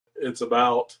It's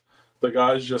about the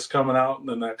guys just coming out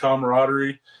and that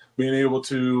camaraderie, being able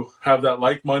to have that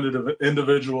like-minded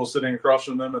individual sitting across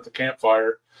from them at the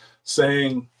campfire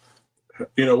saying,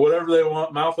 whatever they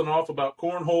want, mouthing off about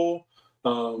cornhole,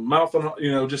 mouthing,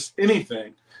 just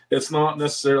anything. It's not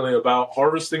necessarily about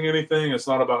harvesting anything. It's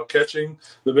not about catching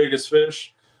the biggest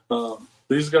fish.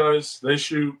 These guys, they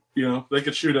shoot, they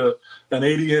could shoot an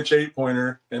 80-inch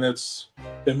 8-pointer, and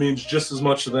it means just as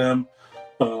much to them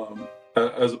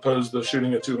as opposed to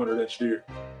shooting a 200-inch deer.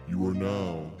 You are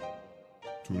now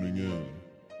tuning in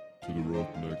to the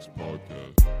Roughnecks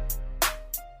Podcast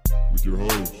with your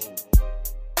host,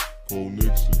 Cole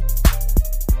Nixon.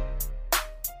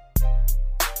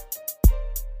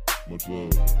 Much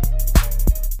love.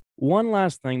 One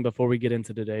last thing before we get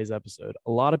into today's episode.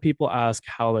 A lot of people ask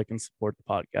how they can support the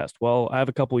podcast. Well, I have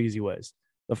a couple easy ways.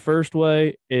 The first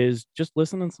way is just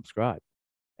listen and subscribe.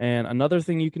 And another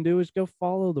thing you can do is go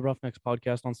follow the Roughnecks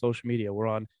Podcast on social media. We're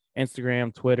on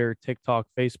Instagram, Twitter, TikTok,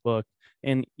 Facebook,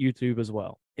 and YouTube as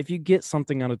well. If you get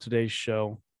something out of today's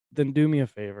show, then do me a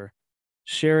favor.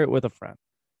 Share it with a friend.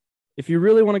 If you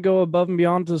really want to go above and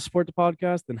beyond to support the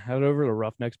podcast, then head over to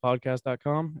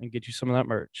roughneckspodcast.com and get you some of that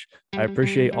merch. I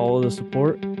appreciate all of the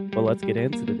support, but let's get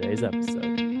into today's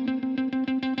episode.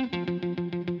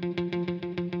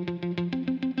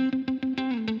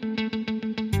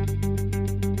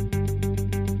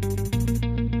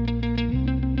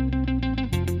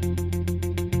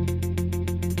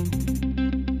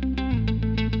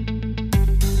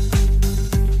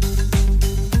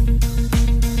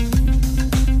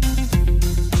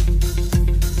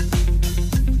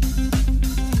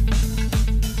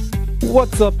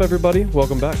 What's up, everybody?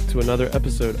 Welcome back to another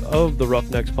episode of the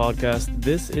Roughnecks Podcast.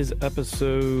 This is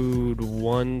episode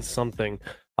 1 something.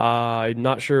 I'm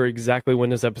not sure exactly when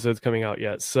this episode's coming out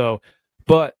yet.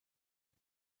 But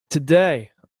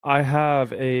today I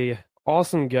have a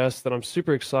awesome guest that I'm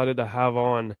super excited to have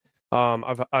on.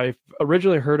 I've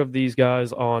originally heard of these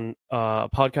guys on a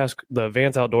podcast, the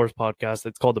Vance Outdoors podcast.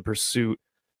 It's called The Pursuit.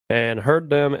 And heard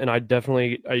them, and I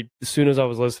as soon as I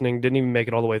was listening, didn't even make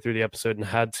it all the way through the episode and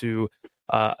had to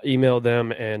email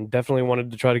them, and definitely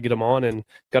wanted to try to get them on, and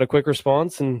got a quick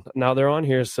response, and now they're on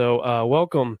here. So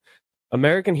welcome,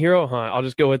 American Hero Hunt. I'll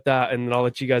just go with that, and I'll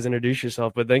let you guys introduce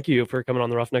yourself. But thank you for coming on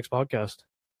the Roughnecks Podcast.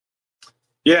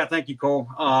 Yeah, thank you, Cole.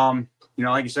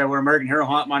 Like you said, we're American Hero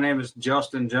Hunt. My name is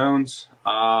Justin Jones.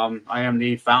 I am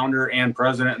the founder and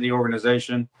president of the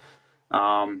organization,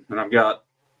 and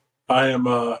I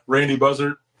am Randy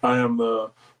Buzzard. I am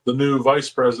the new vice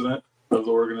president of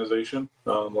the organization.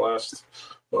 The last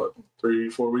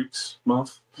 3-4 weeks,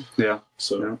 month. Yeah.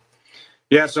 So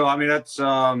I mean, that's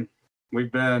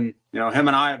we've been, him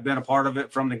and I have been a part of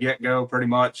it from the get-go, pretty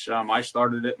much. I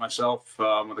started it myself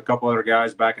with a couple other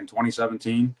guys back in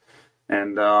 2017,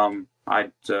 and I'm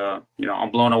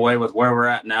blown away with where we're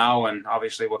at now, and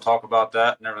obviously we'll talk about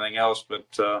that and everything else. But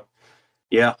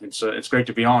it's great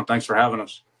to be on. Thanks for having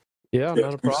us. Yeah,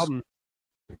 not a problem.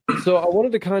 So I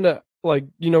wanted to kind of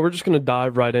we're just going to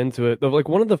dive right into it. Like,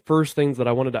 one of the first things that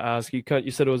I wanted to ask you,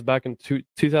 you said it was back in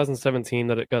 2017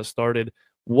 that it got started.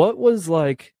 What was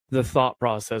the thought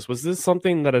process? Was this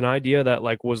something that an idea that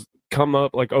was come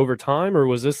up over time, or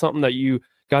was this something that you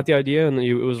got the idea and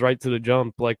it was right to the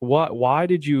jump? Why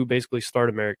did you basically start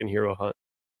American Hero Hunt?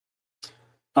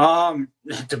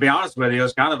 To be honest with you, it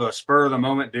was kind of a spur of the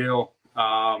moment deal.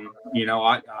 I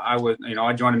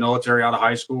joined the military out of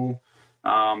high school,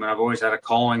 and I've always had a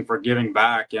calling for giving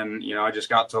back. And, I just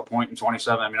got to a point in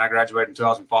 27. I mean, I graduated in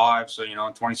 2005. So, in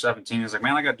 2017, I was like,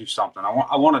 man, I got to do something.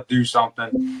 I want to do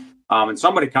something. And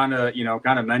somebody kind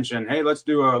of mentioned, hey, let's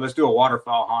do a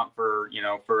waterfowl hunt for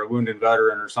a wounded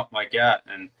veteran or something like that.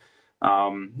 And,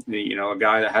 a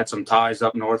guy that had some ties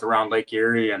up north around Lake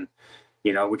Erie, and,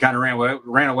 we kind of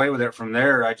ran away with it from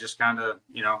there. I just kind of,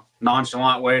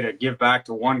 nonchalant way to give back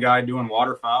to one guy doing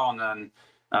waterfowl. And then,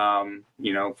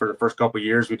 for the first couple of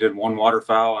years, we did one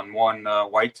and one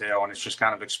whitetail, and it's just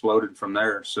kind of exploded from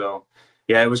there. So,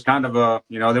 yeah, it was kind of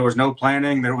there was no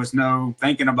planning. There was no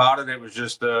thinking about it. It was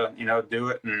just, do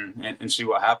it and see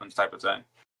what happens type of thing.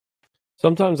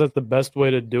 Sometimes that's the best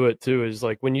way to do it too, is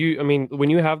when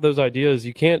you have those ideas,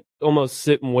 you can't almost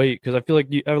sit and wait, because I feel like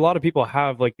a lot of people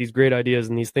have these great ideas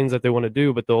and these things that they want to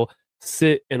do, but they'll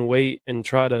sit and wait and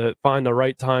try to find the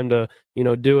right time to,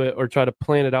 do it, or try to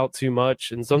plan it out too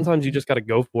much. And sometimes you just got to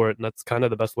go for it. And that's kind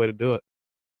of the best way to do it.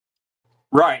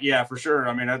 Right. Yeah, for sure.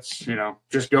 I mean, that's,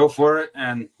 just go for it,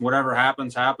 and whatever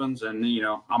happens, happens. And,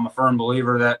 I'm a firm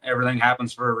believer that everything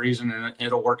happens for a reason, and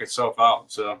it'll work itself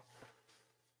out. So.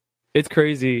 It's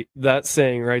crazy. That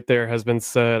saying right there has been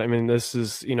said. I mean, this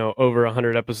is, over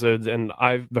 100 episodes, and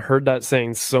I've heard that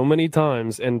saying so many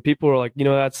times, and people are like,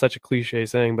 that's such a cliche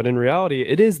saying, but in reality,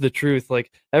 it is the truth. Like,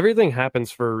 everything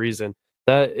happens for a reason.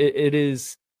 That it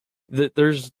is that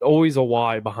there's always a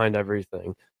why behind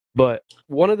everything. But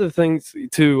one of the things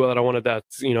too that I wanted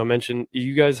to, mention,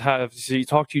 you guys have, so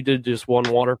you did just one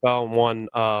waterfowl and one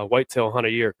whitetail hunt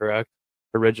a year, correct?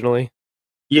 Originally?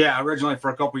 Yeah, originally for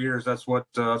a couple of years, that's what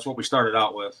we started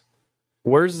out with.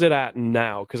 Where's it at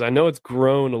now? Because I know it's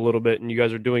grown a little bit, and you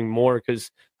guys are doing more.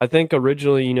 Because I think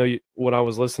originally, when I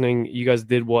was listening, you guys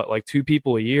did what, like 2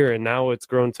 people a year, and now it's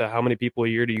grown to how many people a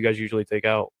year do you guys usually take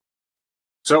out?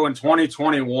 So in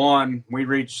 2021, we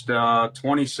reached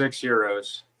 26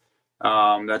 heroes.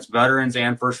 That's veterans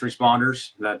and first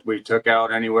responders that we took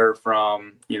out anywhere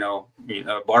from,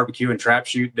 barbecue and trap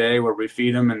shoot day where we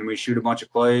feed them and we shoot a bunch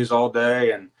of clays all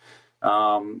day, and,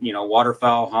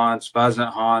 waterfowl hunts, pheasant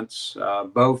hunts,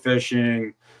 bow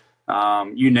fishing,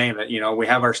 you name it. We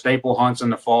have our staple hunts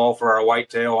in the fall for our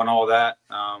whitetail and all that.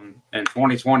 In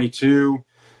 2022,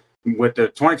 with the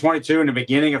 2022 and the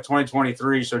beginning of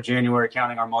 2023, so January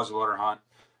counting our muzzleloader hunt,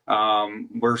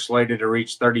 we're slated to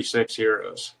reach 36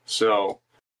 heroes. So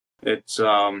it's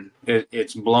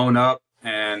blown up,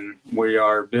 and we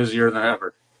are busier than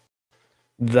ever.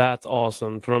 That's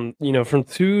awesome. From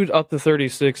 2 up to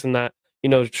 36 in that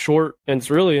short, and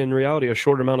it's really in reality a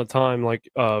short amount of time. Like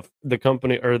the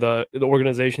company or the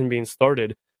organization being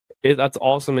started, that's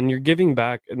awesome, and you're giving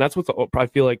back, and that's what I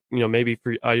feel like. Maybe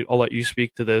I'll let you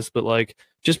speak to this, but like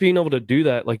just being able to do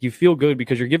that, like you feel good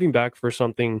because you're giving back for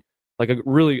something. Like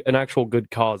an actual good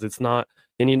cause. It's not,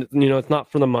 and it's not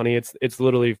for the money. It's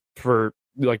literally for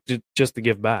like just to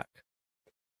give back.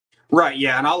 Right.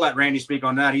 Yeah. And I'll let Randy speak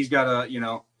on that. He's got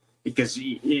because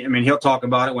he'll talk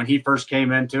about it when he first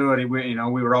came into it. We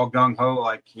were all gung ho,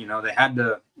 like, they had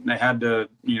to,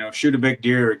 shoot a big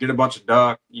deer, get a bunch of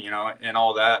duck, and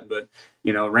all that. But,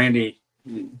 Randy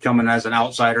coming as an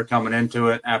outsider coming into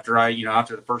it after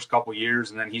after the first couple of years,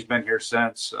 and then he's been here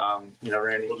since.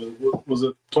 Randy, was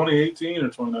it 2018 or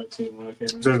 2019 when I came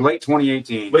in? So it was late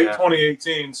 2018. Late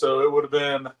 2018. So it would have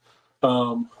been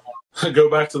go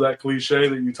back to that cliche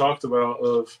that you talked about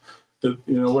of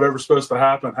whatever's supposed to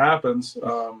happen happens.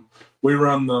 We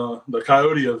run the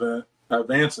Coyote event at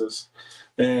Vance's,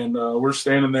 and we're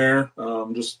standing there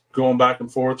just going back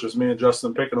and forth, just me and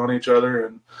Justin picking on each other.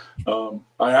 And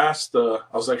I asked, I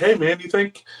was like, hey man, do you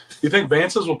think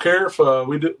Vance's will care if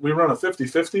we run a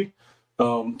 50-50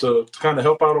 to kind of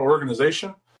help out our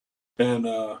organization? And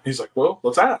he's like, well,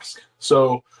 let's ask.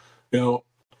 So,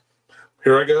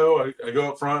 here I go. I go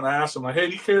up front and I ask him, like, hey,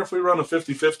 do you care if we run a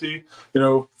 50-50,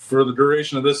 for the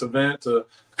duration of this event to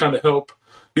kind of help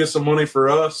get some money for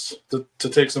us to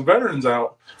take some veterans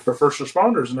out for first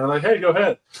responders? And they're like, hey, go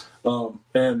ahead.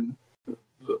 And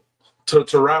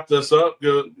to wrap this up,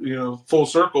 full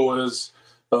circle is,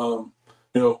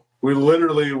 we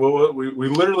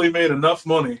literally made enough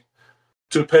money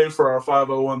to pay for our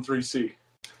 501(c)(3)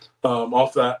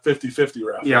 off that 50-50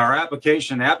 raffle. Yeah,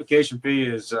 the application fee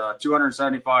is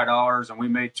 $275, and we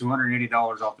made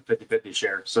 $280 off the 50-50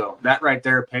 share. So that right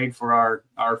there paid for our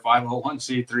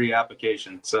 501(c)(3)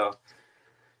 application. So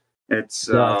it's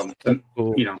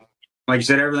cool. Like you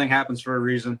said, everything happens for a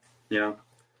reason.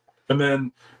 And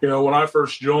then when I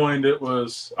first joined,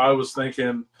 I was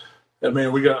thinking,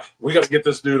 man, we got to get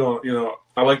this dude on.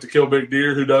 I like to kill big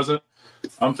deer. Who doesn't?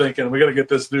 I'm thinking we got to get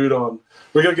this dude on.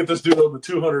 We got to get this dude on the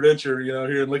 200-incher,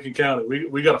 here in Lincoln County.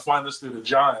 We got to find this dude a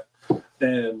giant,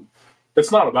 and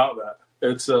it's not about that.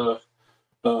 It's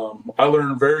I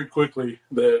learned very quickly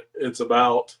that it's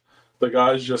about the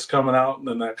guys just coming out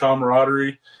and that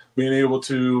camaraderie, being able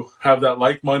to have that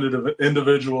like-minded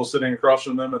individual sitting across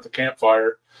from them at the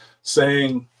campfire,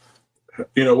 saying,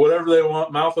 whatever they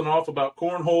want, mouthing off about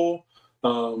cornhole,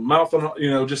 mouthing,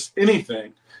 just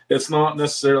anything. It's not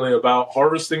necessarily about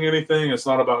harvesting anything. It's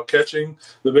not about catching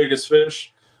the biggest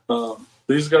fish.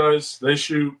 These guys, they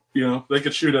shoot, they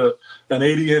could shoot an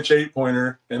 80-inch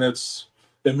 8-pointer, and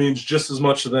it means just as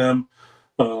much to them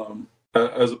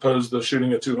as opposed to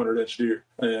shooting a 200-inch deer.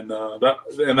 And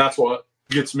that's what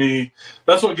gets me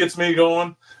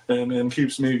going and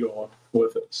keeps me going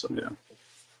with it. So yeah.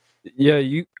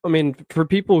 Yeah, for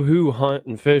people who hunt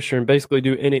and fish and basically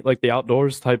do any like the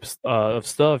outdoors types of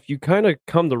stuff, you kind of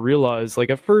come to realize,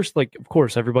 like at first, like of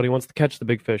course everybody wants to catch the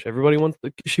big fish, everybody wants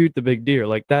to shoot the big deer,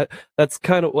 like that's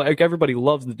kind of like everybody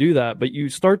loves to do that, but you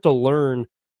start to learn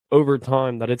over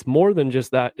time that it's more than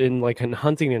just that in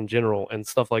hunting in general and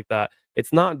stuff like that.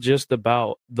 it's not just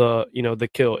about the, the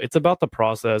kill. It's about the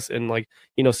process and like,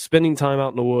 spending time out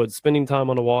in the woods, spending time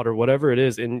on the water, whatever it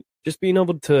is, and just being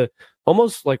able to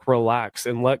almost like relax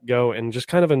and let go and just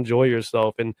kind of enjoy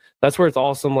yourself. And that's where it's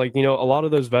awesome. Like, a lot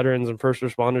of those veterans and first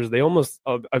responders, they almost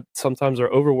sometimes are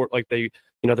overworked. Like they're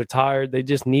tired. They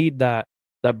just need that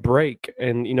break.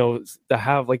 And, to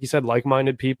have, like you said,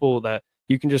 like-minded people that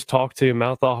you can just talk to,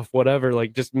 mouth off, whatever,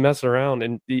 like just mess around.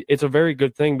 And it's a very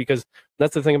good thing, because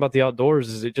that's the thing about the outdoors,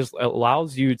 is it just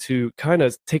allows you to kind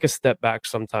of take a step back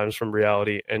sometimes from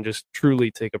reality and just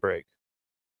truly take a break.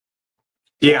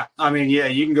 Yeah, I mean, yeah,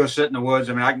 you can go sit in the woods.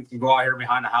 I mean, I can go out here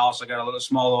behind the house. I got a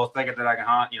small little thicket that I can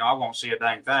hunt. I won't see a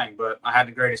dang thing, but I had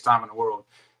the greatest time in the world.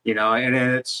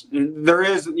 And there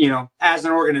is, as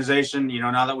an organization,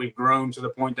 now that we've grown to the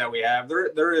point that we have,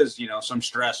 there is, some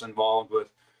stress involved with,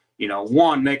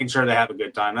 one, making sure they have a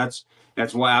good time. That's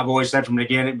why I've always said from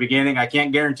the beginning, I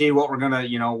can't guarantee what we're going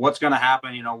to, what's going to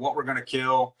happen, what we're going to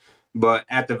kill, but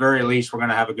at the very least, we're going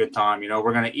to have a good time.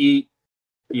 We're going to eat,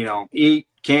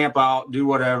 camp out, do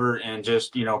whatever, and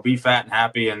just, be fat and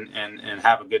happy and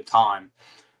have a good time.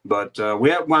 But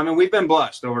we've been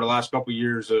blessed over the last couple of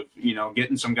years of,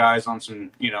 getting some guys on some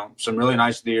really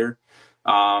nice deer.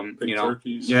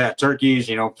 Turkeys. Yeah, turkeys,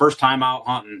 first time out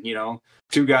hunting,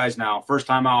 2 guys now, first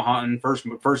time out hunting,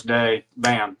 first day,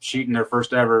 bam, shooting their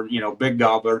first ever, big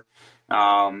gobbler.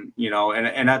 And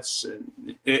that's,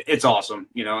 it's awesome,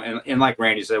 and like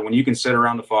Randy said, when you can sit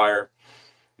around the fire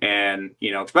and,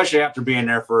 especially after being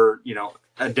there for,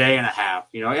 a day and a half,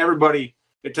 everybody,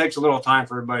 it takes a little time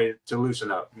for everybody to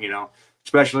loosen up,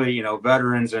 especially,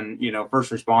 veterans and,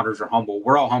 first responders are humble.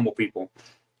 We're all humble people.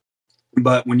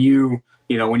 But when you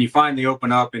finally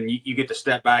open up and you get to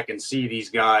step back and see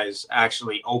these guys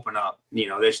actually open up,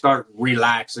 they start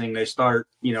relaxing, they start,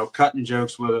 cutting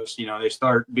jokes with us, they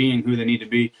start being who they need to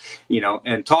be,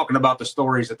 and talking about the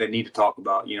stories that they need to talk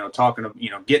about,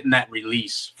 getting that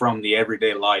release from the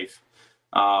everyday life.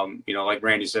 Like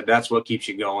Randy said, that's what keeps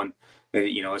you going.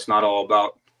 It's not all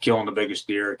about killing the biggest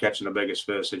deer, catching the biggest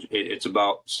fish. It's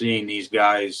about seeing these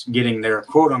guys getting their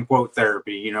quote unquote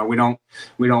therapy. We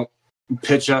don't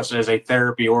pitch us as a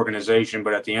therapy organization,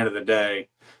 but at the end of the day,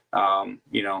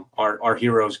 our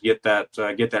heroes get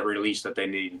that release that they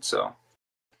need. So.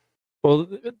 Well,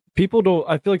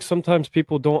 I feel like sometimes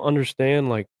people don't understand,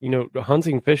 like,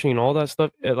 hunting, fishing, and all that stuff.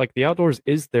 Like, the outdoors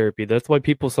is therapy. That's why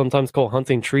people sometimes call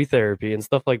hunting tree therapy and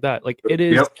stuff like that. Like, it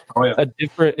is a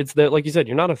different, it's that, like you said,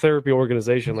 you're not a therapy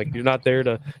organization. Like, you're not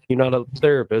a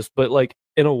therapist, but like,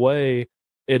 in a way,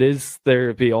 it is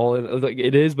therapy like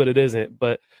it is, but it isn't.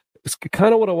 But it's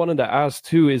kind of what I wanted to ask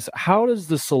too, is how does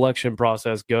the selection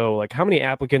process go? Like, how many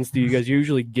applicants do you guys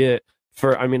usually get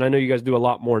I know you guys do a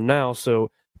lot more now,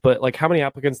 but like, how many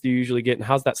applicants do you usually get, and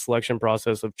how's that selection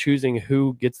process of choosing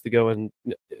who gets to go, and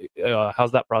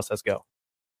how's that process go?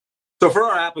 So for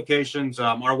our applications,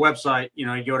 our website, you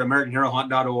go to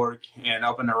AmericanHeroHunt.org, and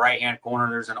up in the right-hand corner,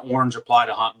 there's an orange Apply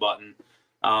to Hunt button.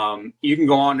 You can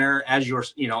go on there as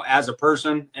as a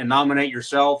person and nominate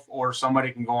yourself, or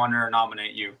somebody can go on there and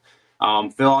nominate you.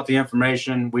 Fill out the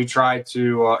information. We try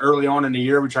to, early on in the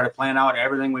year, we try to plan out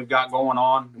everything we've got going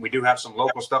on. We do have some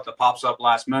local stuff that pops up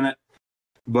last minute.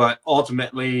 But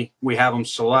ultimately, we have them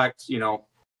select,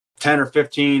 10 or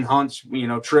 15 hunts,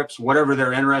 trips, whatever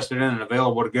they're interested in and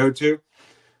available to go to.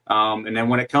 And then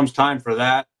when it comes time for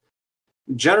that,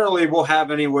 generally we'll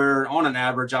have anywhere on an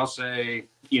average, I'll say,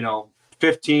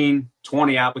 15,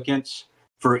 20 applicants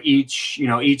for each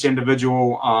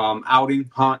individual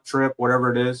outing, hunt, trip,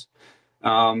 whatever it is.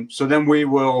 So then we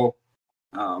will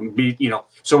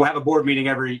so we'll have a board meeting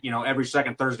every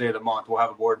second Thursday of the month. We'll have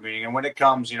a board meeting. And when it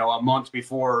comes, a month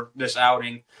before this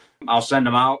outing, I'll send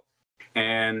them out,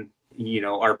 and,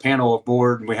 our panel of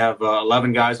board, we have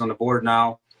 11 guys on the board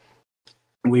now.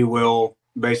 We will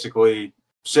basically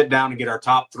sit down and get our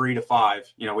top 3 to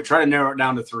 5. We try to narrow it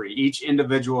down to 3, each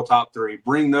individual top 3,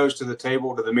 bring those to the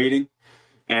table, to the meeting.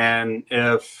 And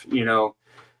if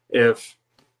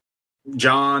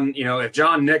John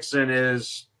Nixon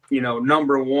is,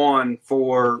 number 1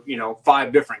 for,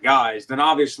 5 different guys, then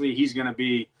obviously he's going to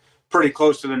be pretty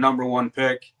close to the number 1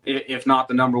 pick, if not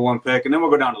the number 1 pick. And then we'll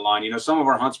go down the line. Some of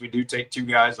our hunts, we do take 2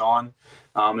 guys on,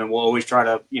 and we'll always try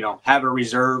to, have a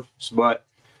reserve, but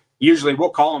usually we'll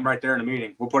call them right there in the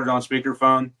meeting. We'll put it on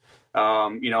speakerphone.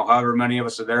 However many of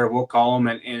us are there, we'll call them.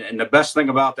 And the best thing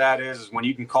about that is when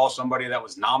you can call somebody that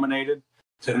was nominated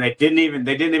and they didn't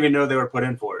even know they were put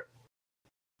in for it.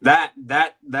 That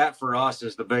for us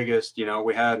is the biggest.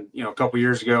 We had, a couple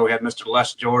years ago, we had Mr.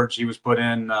 Les George. He was put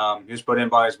in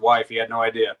by his wife. He had no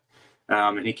idea.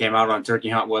 And he came out on a turkey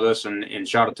hunt with us and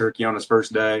shot a turkey on his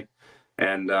first day.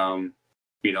 And,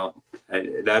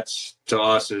 that's to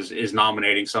us is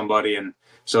nominating somebody. And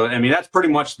so, I mean, that's pretty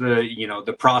much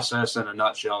the process in a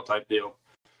nutshell type deal.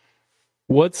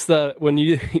 What's that when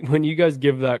you guys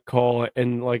give that call,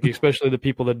 and like especially the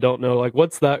people that don't know, like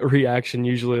what's that reaction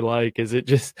usually like? Is it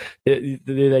just do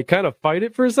they kind of fight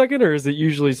it for a second, or is it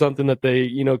usually something that they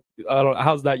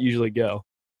how's that usually go?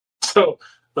 So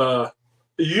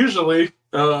usually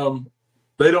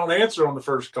they don't answer on the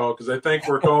first call because they think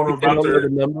we're calling them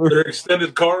about their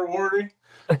extended car warranty.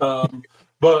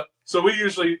 But so we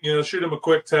usually, shoot them a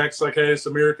quick text like, "Hey, it's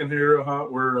American Hero Hunt.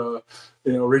 We're,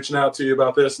 reaching out to you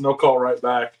about this," and they'll call right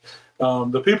back.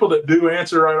 The people that do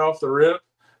answer right off the rip,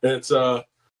 it's, "Are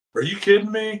you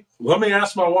kidding me? Let me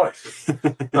ask my wife.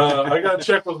 I got to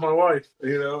check with my wife."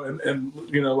 And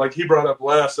like he brought up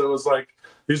Les, it was like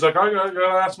he's like, "I got to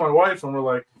ask my wife," and we're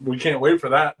like, "We can't wait for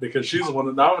that because she's the one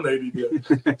that nominated you,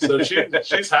 so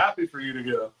she's happy for you to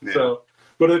go." Yeah. So,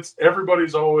 but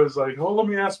everybody's always like, "Oh, let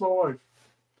me ask my wife."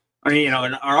 I mean,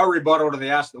 and our rebuttal to the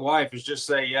ask the wife is just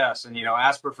say yes, and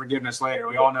ask for forgiveness later.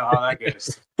 We all know how that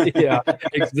goes. Yeah,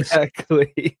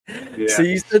 exactly. Yeah. So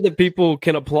you said that people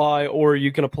can apply, or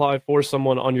you can apply for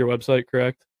someone on your website,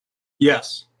 correct?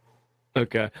 Yes.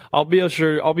 Okay, I'll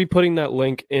be putting that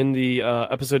link in the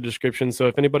episode description. So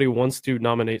if anybody wants to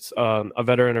nominate a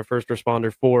veteran or first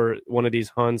responder for one of these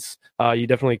hunts, you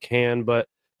definitely can. But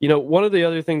one of the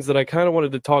other things that I kind of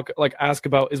wanted to ask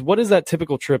about is what is that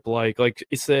typical trip like? Like,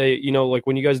 say, like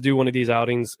when you guys do one of these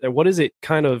outings, what is it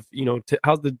kind of,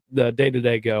 how's the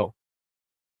day-to-day go?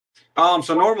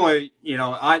 So normally,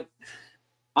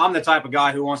 I'm the type of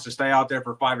guy who wants to stay out there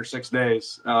for 5 or 6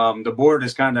 days. The board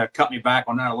has kind of cut me back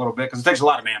on that a little bit because it takes a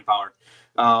lot of manpower.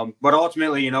 But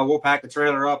ultimately, we'll pack the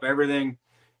trailer up, everything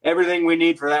we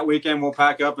need for that weekend, we'll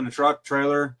pack up in the truck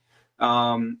trailer.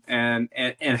 And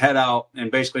head out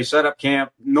and basically set up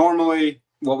camp. Normally,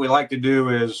 what we like to do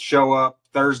is show up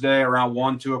Thursday around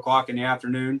 1-2 o'clock in the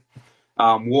afternoon.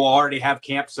 We'll already have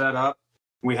camp set up.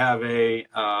 We have a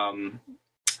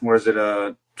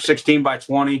 16 by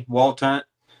 20 wall tent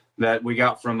that we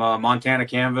got from Montana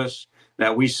Canvas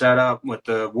that we set up with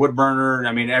the wood burner.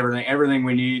 I mean, everything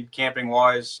we need camping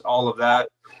wise, all of that.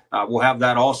 We'll have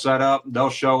that all set up.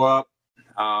 They'll show up.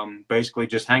 Basically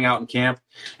just hang out in camp.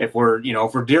 If we're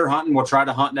deer hunting, we'll try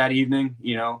to hunt that evening,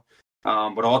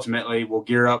 but ultimately we'll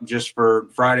gear up just for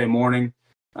Friday morning,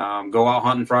 go out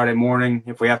hunting Friday morning.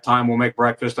 If we have time, we'll make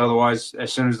breakfast. Otherwise,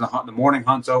 as soon as the morning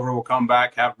hunt's over, we'll come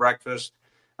back, have breakfast.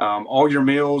 All your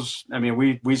meals, I mean,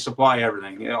 we supply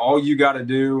everything. All you got to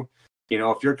do,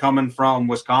 if you're coming from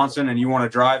Wisconsin and you want to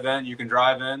drive in, you can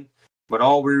drive in. But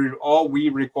all we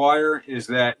require is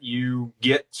that you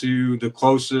get to the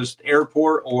closest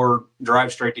airport or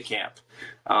drive straight to camp.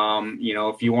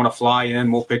 If you want to fly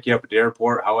in, we'll pick you up at the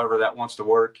airport, however that wants to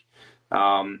work.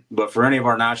 But for any of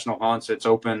our national hunts, it's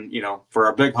open, for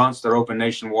our big hunts, they're open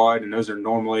nationwide. And those are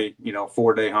normally,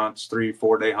 4-day hunts,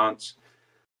 3-4-day hunts.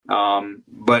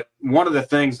 But one of the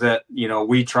things that,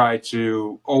 we try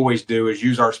to always do is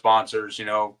use our sponsors,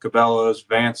 Cabela's,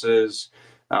 Vance's,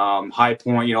 High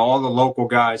Point, all the local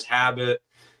guys, Habit.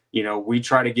 We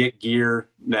try to get gear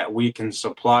that we can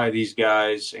supply these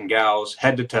guys and gals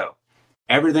head to toe.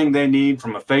 Everything they need,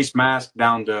 from a face mask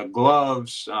down to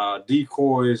gloves,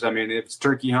 decoys. I mean, if it's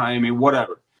turkey hunting,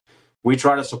 whatever. We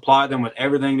try to supply them with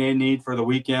everything they need for the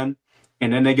weekend,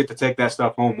 and then they get to take that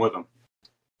stuff home with them.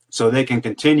 So they can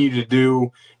continue to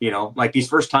do, like these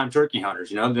first-time turkey hunters,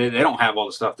 they don't have all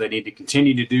the stuff they need to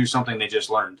continue to do something they just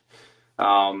learned.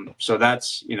 So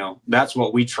that's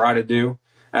what we try to do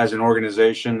as an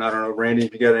organization. I don't know, Randy,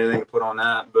 if you got anything to put on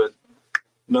that, but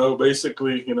no,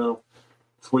 basically,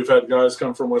 we've had guys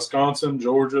come from Wisconsin,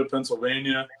 Georgia,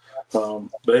 Pennsylvania.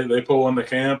 They pull into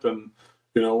camp, and,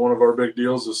 one of our big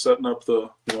deals is setting up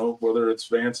whether it's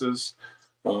Vance's,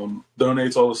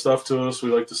 donates all the stuff to us.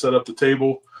 We like to set up the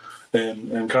table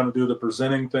and kind of do the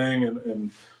presenting thing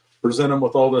and present them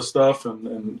with all this stuff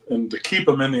and to keep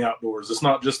them in the outdoors. It's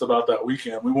not just about that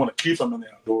weekend. We want to keep them in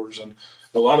the outdoors. And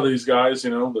a lot of these guys,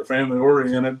 they're family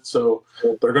oriented. So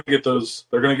they're going to get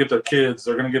they're going to get their kids,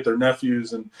 they're going to get their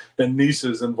nephews and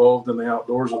nieces involved in the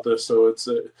outdoors with this. So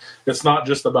it's not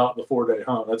just about the 4-day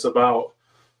hunt. It's about,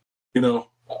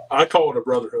 I call it a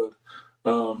brotherhood.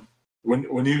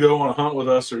 When you go on a hunt with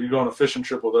us, or you go on a fishing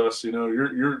trip with us,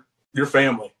 you're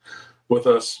family with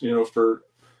us, for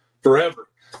forever.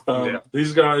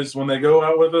 These guys, when they go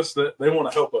out with us, they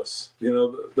want to help us.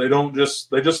 They don't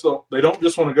just want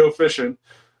to go fishing.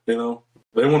 They want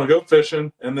to go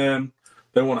fishing, and then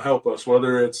they want to help us,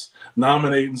 whether it's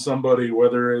nominating somebody,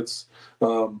 whether it's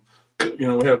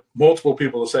we have multiple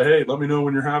people that say, hey, let me know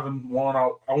when you're having one. I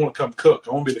want to come cook.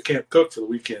 I want to be the camp cook for the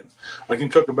weekend. I can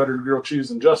cook a better grilled cheese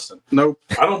than Justin. Nope.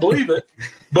 I don't believe it,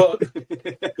 but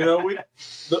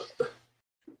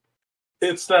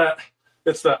it's that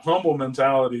humble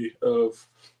mentality of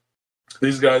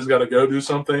these guys got to go do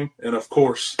something, and of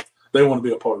course they want to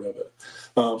be a part of it.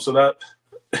 So that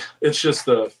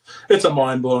it's a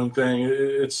mind blowing thing.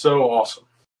 It's so awesome.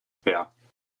 Yeah.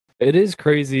 It is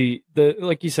crazy.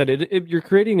 Like you said, you're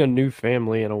creating a new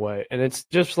family in a way, and it's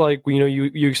just like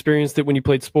you experienced it when you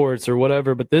played sports or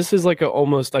whatever. But this is like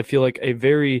almost, I feel like, a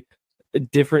very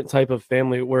different type of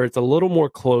family where it's a little more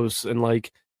close, and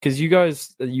like because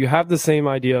you have the same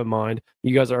idea of mind.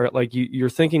 You guys are like you're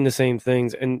thinking the same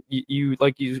things, and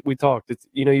we talked. It's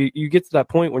you get to that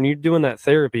point when you're doing that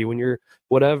therapy, when you're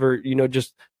whatever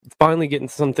just finally getting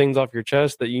some things off your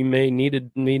chest that you may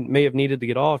have needed to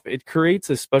get off. It creates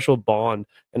a special bond,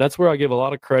 and that's where I give a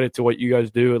lot of credit to what you guys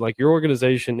do. Like your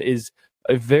organization is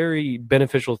a very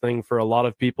beneficial thing for a lot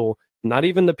of people, not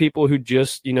even the people who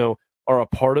just are a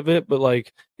part of it, but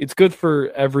like it's good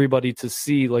for everybody to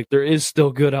see like there is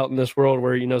still good out in this world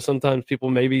where sometimes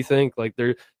people maybe think like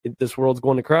this world's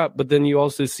going to crap, but then you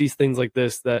also see things like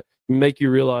this that make you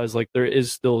realize like there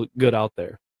is still good out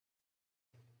there.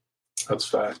 That's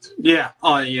fact. Yeah.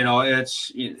 I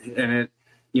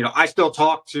still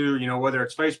talk to, whether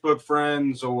it's Facebook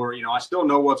friends or, I still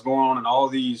know what's going on in all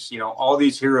these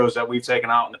heroes that we've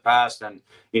taken out in the past. And,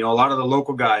 a lot of the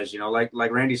local guys, like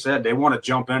Randy said, they want to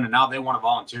jump in and now they want to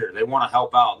volunteer. They want to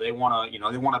help out. They want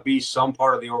to be some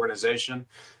part of the organization.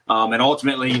 And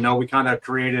ultimately, we kind of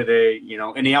created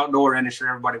in the outdoor industry,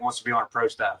 everybody wants to be on a pro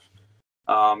staff.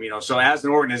 So as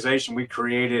an organization, we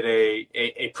created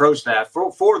a pro staff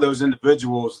for those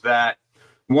individuals that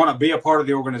want to be a part of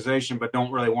the organization, but don't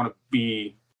really want to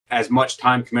be as much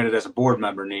time committed as a board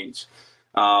member needs.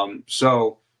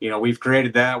 We've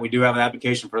created that. We do have an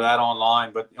application for that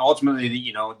online, but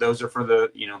ultimately, those are for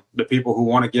the people who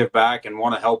want to give back and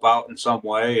want to help out in some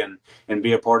way and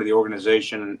be a part of the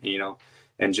organization,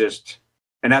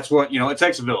 and that's what, it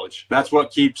takes a village. That's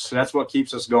what keeps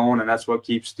us going. And that's what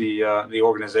keeps the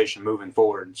organization moving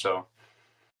forward. So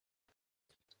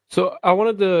I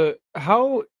wanted to,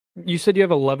 how you said you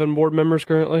have 11 board members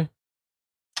currently?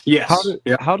 Yes.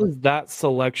 How does that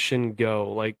selection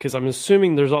go? Like, cause I'm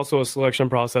assuming there's also a selection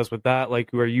process with that, like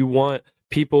where you want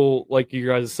people like you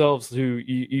guys selves who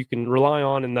you can rely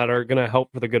on and that are going to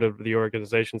help for the good of the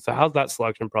organization. So how's that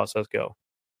selection process go?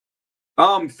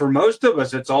 For most of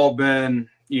us, it's all been,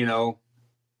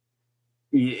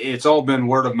 it's all been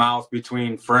word of mouth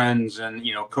between friends and,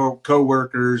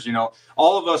 co-workers,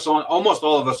 almost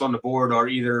all of us on the board are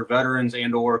either veterans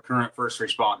and or current first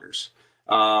responders.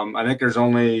 I think there's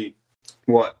only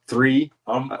 3.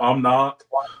 I'm not.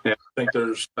 Yeah. I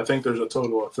think there's a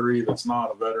total of 3 that's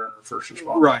not a veteran or first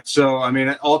responder. Right. So,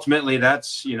 ultimately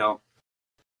that's,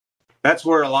 that's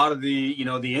where a lot of the,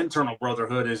 the internal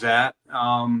brotherhood is at.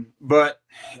 But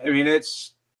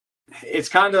it's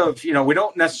kind of, we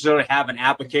don't necessarily have an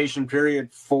application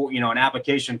period for, an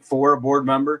application for a board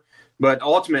member, but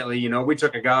ultimately, we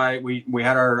took a guy, we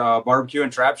had our barbecue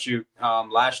and trap shoot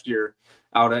last year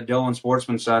out at Dillon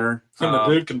Sportsman Center. And the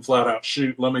dude can flat out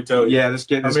shoot, let me tell you. Yeah, this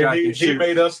guy can shoot. He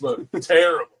made us look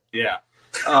terrible. Yeah.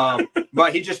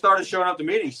 But he just started showing up to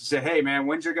meetings. He said, hey man,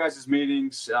 when's your guys'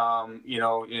 meetings?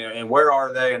 And where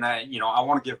are they? And I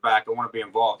want to give back. I want to be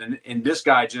involved. And this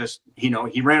guy just, he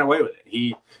ran away with it.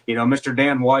 He, Mr.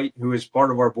 Dan White, who is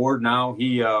part of our board now,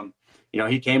 he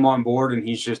came on board and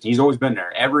he's always been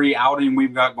there. Every outing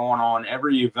we've got going on,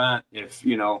 every event, if,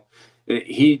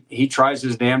 he tries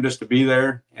his damnedest to be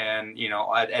there. And,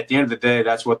 at the end of the day,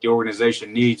 that's what the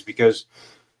organization needs because,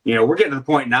 we're getting to the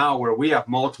point now where we have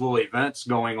multiple events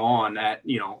going on at,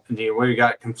 we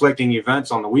got conflicting events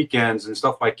on the weekends and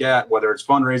stuff like that, whether it's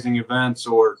fundraising events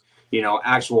or,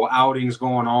 actual outings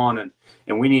going on.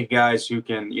 And we need guys who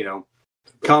can,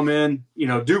 come in,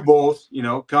 do both,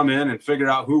 come in and figure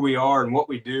out who we are and what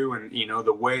we do and,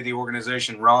 the way the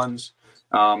organization runs,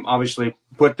 obviously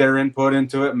put their input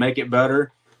into it, make it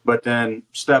better, but then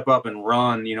step up and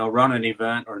run an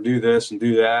event or do this and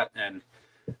do that. And,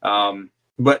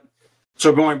 but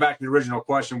so going back to the original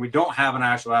question, we don't have an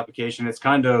actual application. It's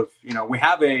kind of, we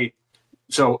have a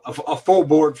full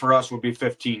board for us would be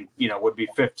 15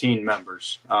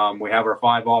 members. We have our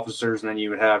 5 officers and then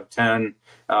you would have 10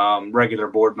 regular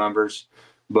board members.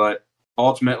 But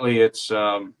ultimately it's,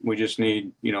 we just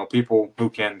need, people who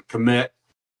can commit.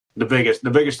 The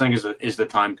biggest thing is the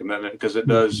time commitment because it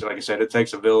does, like I said, it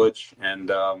takes a village and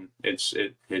it's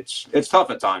tough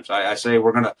at times. I say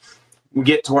we're going to we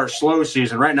get to our slow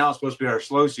season. Right now it's supposed to be our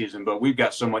slow season, but we've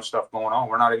got so much stuff going on.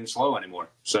 We're not even slow anymore.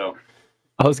 So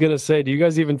I was gonna say, do you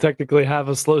guys even technically have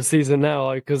a slow season now?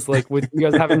 Like, because like with you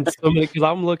guys having so many, because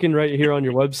I'm looking right here on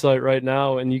your website right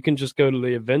now, and you can just go to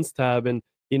the events tab, and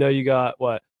you got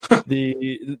what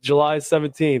the July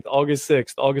 17th, August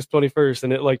 6th, August 21st,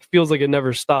 and it like feels like it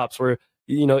never stops. Where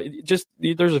just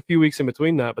there's a few weeks in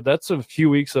between that, but that's a few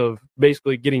weeks of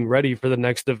basically getting ready for the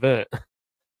next event.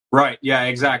 right, yeah,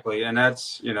 exactly, and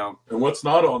that's And what's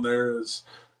not on there is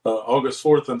August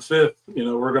 4th and 5th.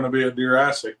 We're going to be at Deer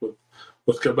Asik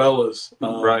with Cabela's.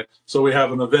 right. So we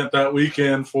have an event that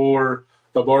weekend for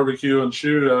a barbecue and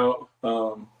shootout,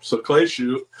 so clay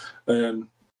shoot, and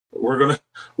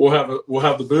we'll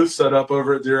have the booth set up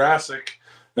over at Deer Asik,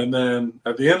 and then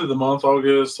at the end of the month,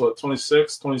 August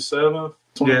 26th, 27th,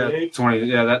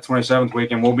 28th. That 27th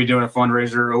weekend we'll be doing a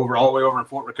fundraiser all the way over in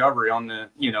Fort Recovery on the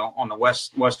on the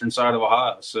western side of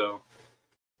Ohio. So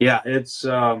yeah, it's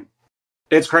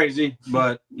crazy,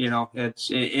 but it's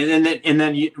and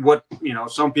then what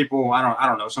some people I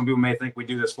don't know, some people may think we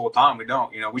do this full time. We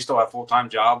don't. We still have full-time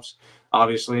jobs,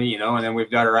 obviously, and then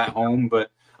we've got her at home, but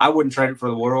I wouldn't trade it for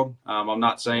the world. I'm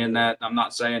not saying that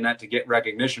to get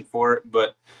recognition for it,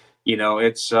 but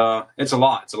it's a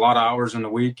lot. It's a lot of hours in the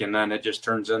week, and then it just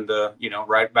turns into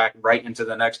right into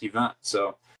the next event.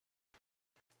 So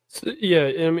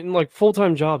Yeah, I mean, like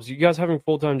full-time jobs. You guys having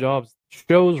full-time jobs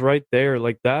shows right there,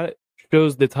 like that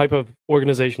shows the type of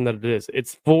organization that it is.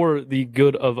 It's for the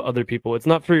good of other people. It's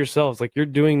not for yourselves. Like you're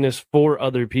doing this for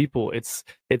other people. It's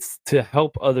to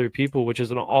help other people, which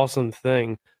is an awesome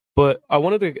thing. But I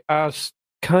wanted to ask,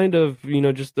 kind of,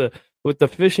 just with the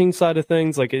fishing side of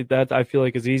things, like that I feel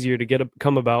like is easier to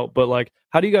come about. But like,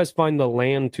 how do you guys find the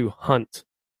land to hunt?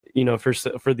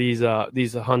 For these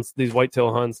hunts, these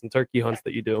whitetail hunts and turkey hunts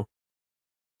that you do.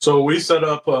 So we set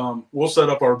up. We'll set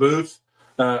up our booth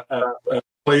at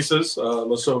places.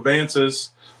 So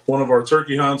Vance's one of our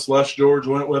turkey hunts. Les George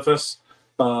went with us.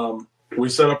 We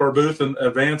set up our booth in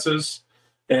Vance's,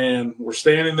 and we're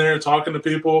standing there talking to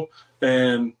people,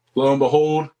 and lo and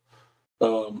behold,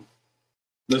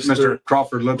 Mr.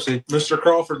 Crawford Lipsy. Mr.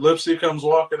 Crawford Lipsy comes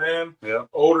walking in. Yeah.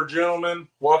 Older gentleman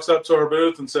walks up to our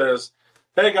booth and says,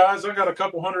 "Hey guys, I got a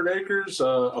couple hundred acres,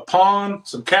 a pond,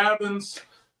 some cabins.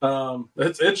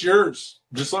 It's yours.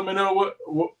 Just let me know what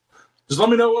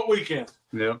weekend."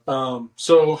 Yeah.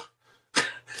 So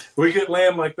we get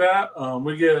land like that.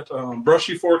 We get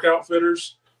Brushy Fork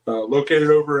Outfitters, located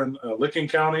over in Licking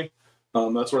County.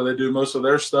 That's where they do most of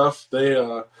their stuff. They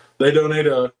donate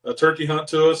a turkey hunt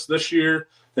to us this year,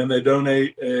 and they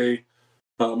donate a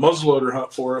muzzleloader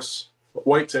hunt for us,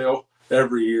 whitetail,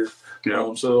 every year.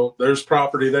 Yeah. So there's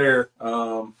property there.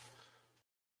 One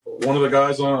of the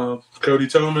guys on Cody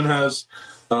Toman has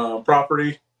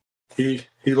property. He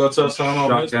lets us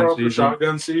hunt on his property,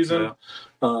 shotgun season.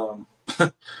 Yeah.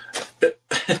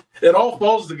 It all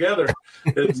falls together.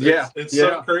 It's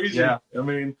so crazy. Yeah. I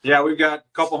mean, we've got a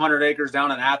couple hundred acres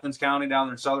down in Athens County, down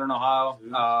in southern Ohio.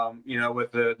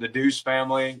 With the Deuce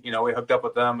family, we hooked up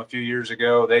with them a few years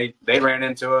ago. They ran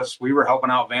into us. We were helping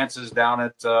out Vance's down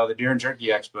at the Deer and Turkey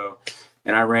Expo,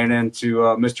 and I ran into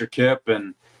Mr. Kip,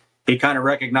 and he kind of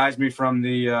recognized me from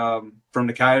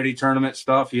the Coyote tournament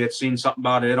stuff. He had seen something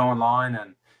about it online,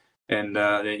 and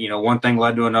one thing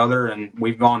led to another, and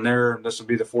we've gone there. This will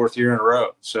be the 4th year in a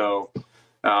row. So,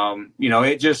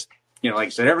 it just, like I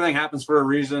said, everything happens for a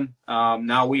reason.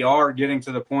 Now we are getting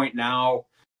to the point now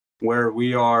where I'm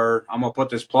going to put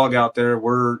this plug out there.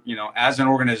 We're, as an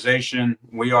organization,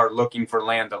 we are looking for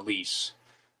land to lease.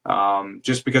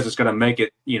 Just because it's going to make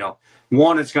it,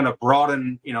 one, it's going to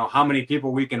broaden, how many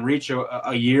people we can reach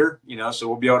a year, so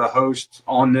we'll be able to host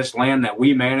on this land that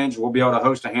we manage. We'll be able to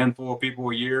host a handful of people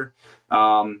a year,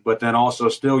 but then also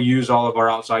still use all of our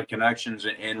outside connections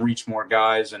and reach more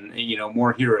guys and,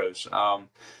 more heroes.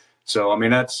 So, I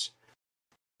mean, that's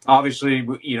obviously,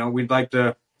 we'd like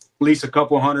to lease a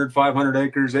couple 500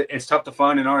 acres. It's tough to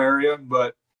find in our area,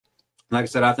 but like I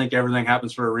said, I think everything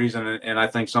happens for a reason, and I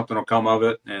think something will come of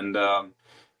it. And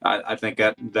I think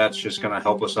that's just going to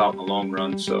help us out in the long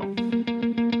run. So.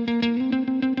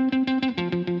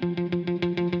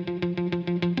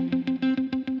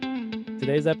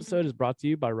 Today's episode is brought to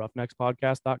you by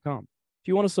RoughnecksPodcast.com. If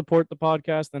you want to support the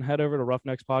podcast, then head over to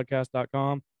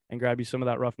RoughnecksPodcast.com and grab you some of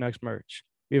that Roughnecks merch.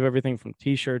 We have everything from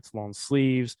t-shirts, long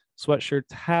sleeves,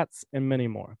 sweatshirts, hats, and many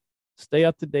more. Stay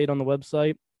up to date on the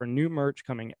website for new merch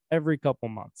coming every couple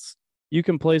months. You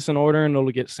can place an order and it'll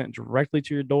get sent directly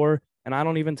to your door, and I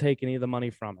don't even take any of the money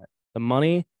from it. The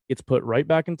money gets put right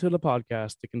back into the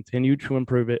podcast to continue to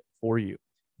improve it for you.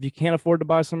 If you can't afford to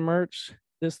buy some merch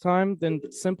this time, then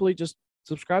simply just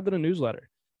subscribe to the newsletter,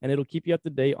 and it'll keep you up to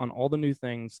date on all the new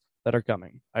things that are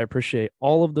coming. I appreciate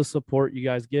all of the support you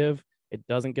guys give. It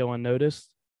doesn't go unnoticed.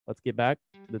 Let's get back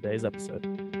to today's episode.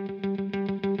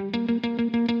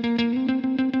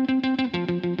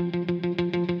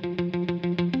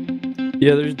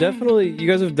 Yeah, there's definitely, you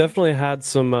guys have definitely had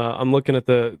some, I'm looking at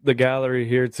the gallery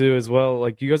here too as well.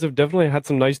 Like, you guys have definitely had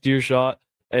some nice deer shot.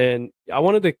 And I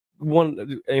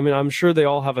mean, I'm sure they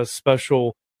all have a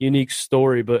special, unique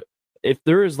story, but if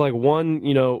there is like one,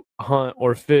 hunt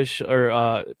or fish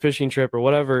or fishing trip or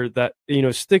whatever that,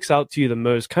 sticks out to you the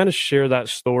most, kind of share that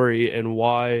story and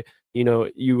why,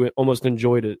 you almost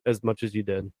enjoyed it as much as you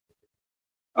did.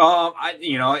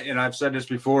 And I've said this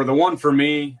before, the one for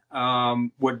me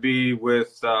would be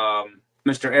with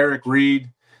Mr. Eric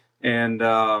Reed and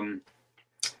why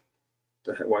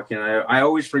can't I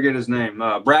always forget his name,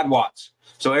 Brad Watts.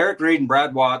 So Eric Reed and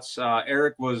Brad Watts,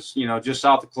 Eric was, just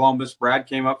south of Columbus. Brad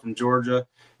came up from Georgia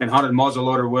and hunted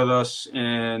muzzleloader with us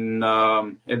in,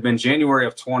 it'd been January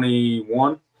of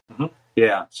 21. Mm-hmm.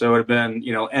 Yeah. So it had been,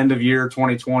 end of year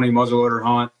 2020 muzzleloader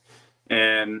hunt.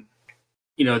 And,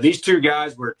 these two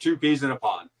guys were two peas in a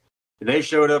pod. They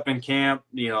showed up in camp,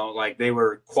 like they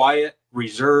were quiet,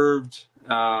 reserved.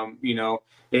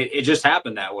 It just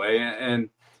happened that way.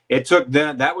 And it took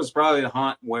them, that was probably the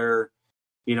hunt where,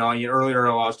 earlier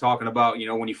I was talking about,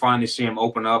 when you finally see them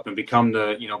open up and become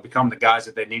the guys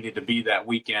that they needed to be that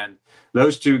weekend.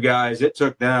 Those two guys, it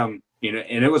took them,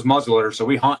 and it was muzzleloader. So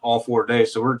we hunt all 4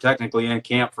 days. So we're technically in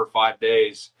camp for 5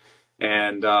 days.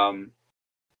 And,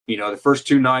 the first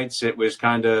 2 nights, it was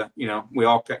kind of, we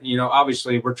all,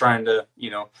 obviously we're trying to,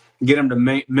 get them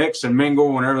to mix and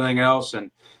mingle and everything else.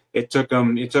 And it took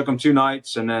them 2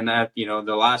 nights. And then at,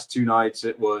 the last 2 nights,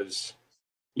 it was,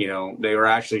 they were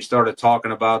actually started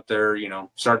talking about their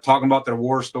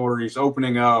war stories,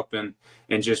 opening up and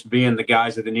just being the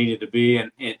guys that they needed to be.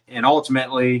 And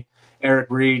ultimately Eric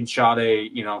Reed shot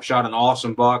an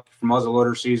awesome buck for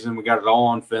muzzleloader season. We got it all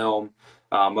on film.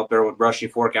 Up there with Brushy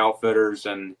Fork Outfitters,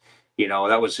 and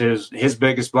that was his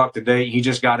biggest buck to date. He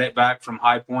just got it back from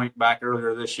High Point back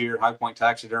earlier this year. High Point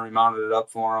Taxidermy mounted it up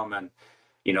for him, and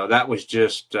that was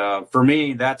just for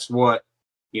me. That's what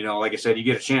like I said, you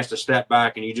get a chance to step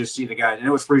back and you just see the guys, and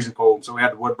it was freezing cold, so we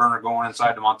had the wood burner going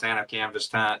inside the Montana canvas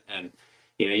tent, and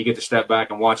you get to step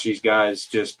back and watch these guys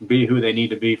just be who they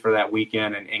need to be for that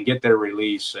weekend and get their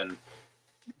release. And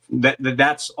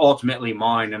that's ultimately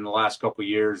mine in the last couple of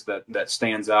years that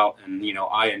stands out, and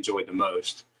I enjoyed the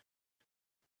most.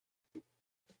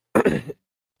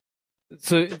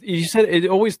 So you said it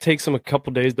always takes them a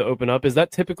couple days to open up. Is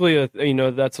that typically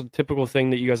that's a typical thing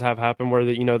that you guys have happen where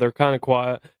they're kind of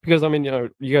quiet? Because I mean,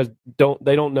 you guys don't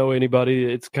know anybody.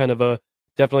 It's kind of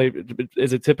definitely,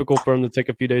 is it typical for them to take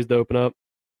a few days to open up?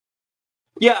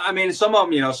 Yeah, I mean, some of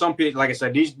them, some people, like I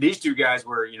said, these two guys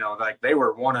were, like they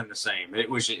were one and the same. It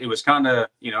was kind of,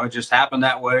 it just happened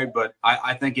that way. But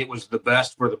I think it was the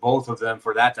best for the both of them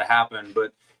for that to happen.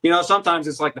 But, sometimes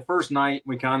it's like the first night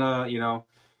we kind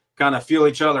of feel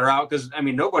each other out because, I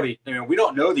mean, we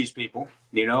don't know these people.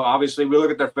 Obviously we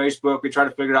look at their Facebook, we try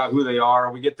to figure out who they are.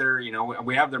 We get their,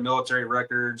 we have their military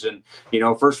records and,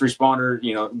 first responder,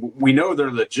 we know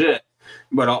they're legit.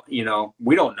 But, we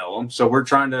don't know them. So we're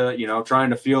trying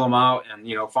to feel them out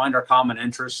and, find our common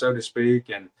interests, so to speak.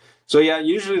 And so, yeah,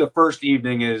 usually the first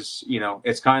evening is,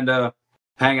 it's kind of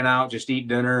hanging out, just eat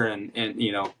dinner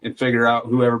and figure out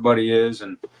who everybody is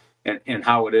and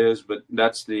how it is. But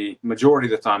that's the majority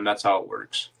of the time. That's how it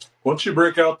works. Once you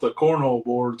break out the cornhole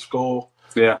board, Skull,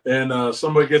 yeah, and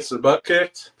somebody gets their butt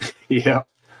kicked, yeah,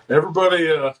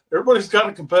 everybody's got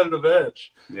a competitive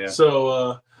edge. Yeah.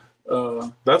 So,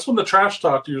 that's when the trash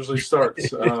talk usually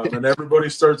starts, and everybody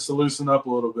starts to loosen up a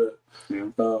little bit.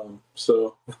 Yeah.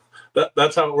 So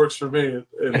that's how it works for me.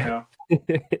 Anyhow.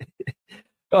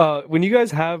 When you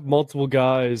guys have multiple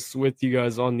guys with you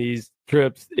guys on these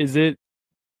trips, do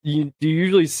you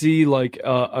usually see like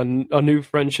a new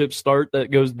friendship start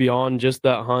that goes beyond just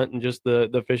that hunt and just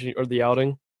the fishing or the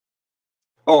outing?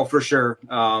 Oh, for sure.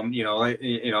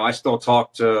 I still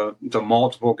talk to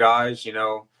multiple guys.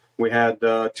 We had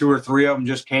 2 or 3 of them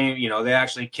just came. They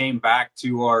actually came back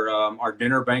to our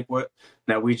dinner banquet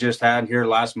that we just had here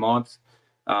last month.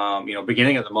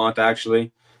 Beginning of the month,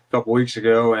 actually, a couple weeks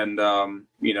ago, and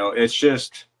it's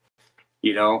just,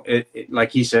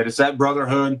 like he said, it's that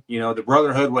brotherhood. The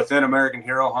brotherhood within American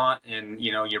Hero Hunt, and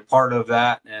you're part of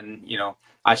that. And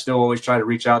I still always try to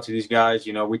reach out to these guys.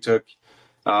 We took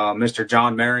Mr.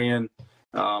 John Marion,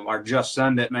 our Just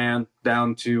Send It man,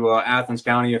 down to Athens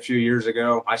County a few years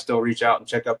ago. I still reach out and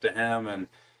check up to him, and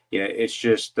it's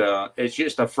just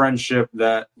a friendship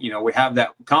that, we have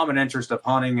that common interest of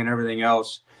hunting and everything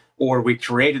else, or we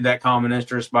created that common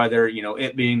interest by their,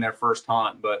 it being their first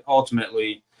hunt. But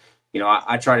ultimately,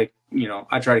 I try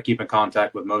to keep in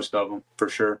contact with most of them for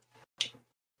sure.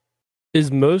 Are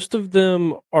most of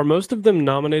them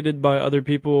nominated by other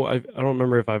people? I don't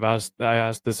remember if I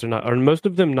asked this or not. Are most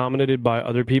of them nominated by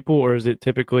other people, or is it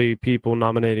typically people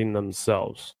nominating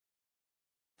themselves?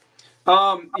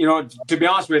 To be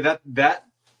honest with you,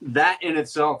 that in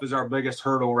itself is our biggest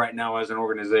hurdle right now as an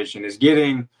organization, is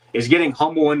getting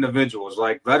humble individuals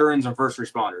like veterans and first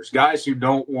responders, guys who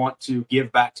don't want to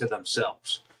give back to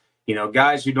themselves,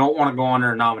 guys who don't want to go on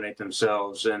there and nominate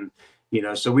themselves. And,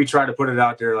 so we try to put it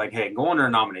out there like, hey, go on there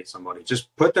and nominate somebody.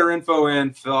 Just put their info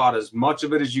in, fill out as much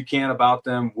of it as you can about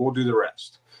them. We'll do the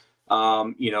rest.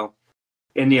 In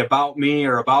the about me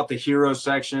or about the hero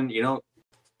section,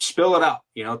 spill it out,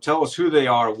 tell us who they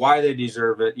are, why they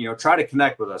deserve it, try to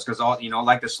connect with us. Cause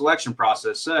like the selection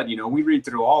process said, we read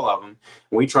through all of them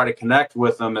and we try to connect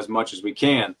with them as much as we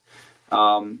can.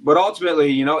 But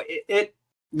ultimately,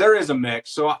 there is a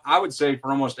mix. So I would say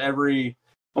for almost every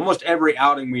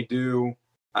outing we do,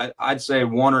 I'd say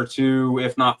one or two,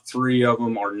 if not three of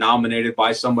them are nominated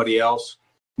by somebody else,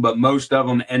 but most of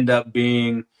them end up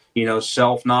being,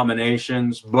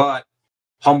 self-nominations. But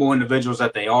humble individuals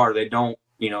that they are, they don't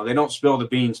spill the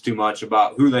beans too much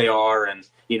about who they are and,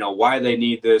 why they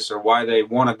need this or why they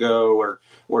want to go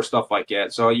or stuff like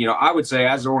that. So, I would say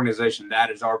as an organization,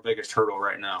 that is our biggest hurdle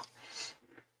right now.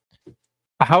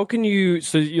 How can you,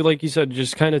 so you, like you said,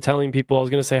 just kind of telling people, I was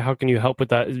going to say, how can you help with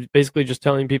that? Basically just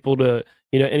telling people to,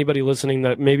 anybody listening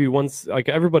that maybe once, like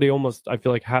everybody almost, I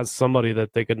feel like has somebody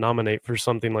that they could nominate for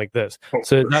something like this.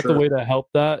 So that's the way to help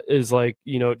that is like,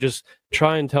 just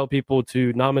try and tell people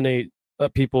to nominate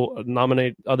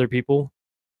other people.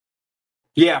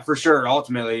 Yeah, for sure.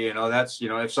 Ultimately, that's,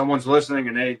 if someone's listening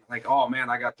and they like, oh man,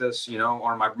 I got this,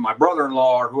 or my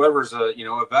brother-in-law or whoever's a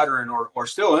veteran or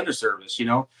still in the service,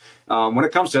 when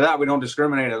it comes to that, we don't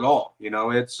discriminate at all.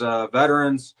 It's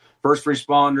veterans, first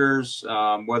responders,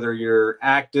 whether you're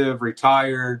active,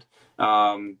 retired,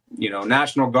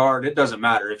 National Guard, it doesn't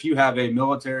matter. If you have a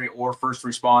military or first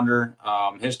responder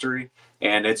history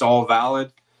and it's all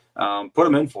valid, put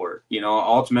them in for it.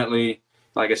 Ultimately,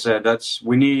 like I said,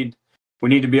 we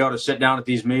need to be able to sit down at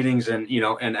these meetings and,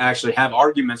 and actually have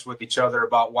arguments with each other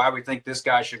about why we think this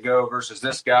guy should go versus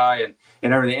this guy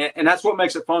and everything. And that's what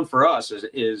makes it fun for us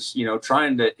is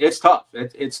trying to, it's tough.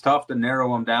 It's tough to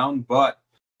narrow them down, but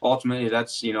ultimately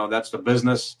that's the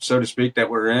business, so to speak, that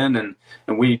we're in.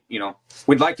 And we,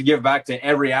 we'd like to give back to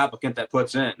every applicant that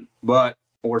puts in,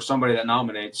 or somebody that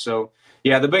nominates. So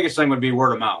yeah, the biggest thing would be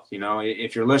word of mouth.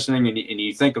 If you're listening and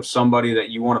you think of somebody that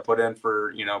you want to put in for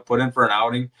an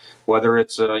outing, whether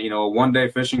it's a 1-day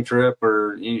fishing trip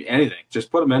or anything, just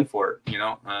put them in for it,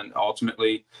 and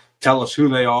ultimately tell us who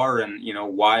they are and,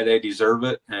 why they deserve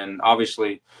it. And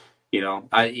obviously,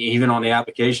 even on the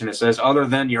application, it says, other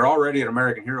than you're already an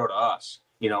American hero to us,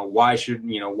 why should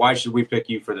we pick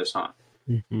you for this hunt?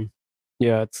 Mm-hmm.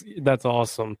 Yeah, that's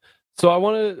awesome. So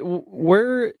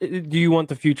where do you want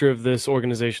the future of this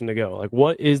organization to go? Like,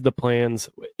 what is the plans?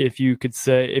 If you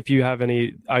have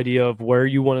any idea of where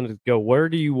you want it to go, where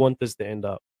do you want this to end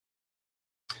up?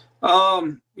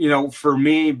 For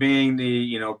me being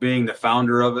the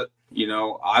founder of it,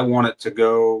 I want it to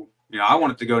go,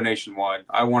 nationwide.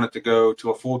 I want it to go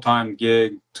to a full-time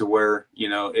gig to where,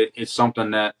 it's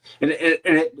something that, and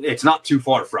it's not too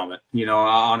far from it.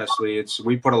 Honestly,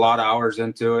 we put a lot of hours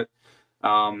into it.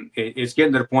 It's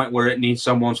getting to the point where it needs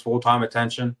someone's full-time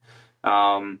attention.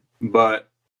 But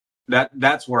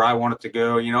that's where I want it to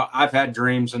go. I've had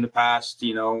dreams in the past,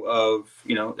 of,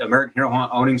 American Hero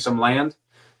Hunt owning some land,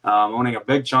 owning a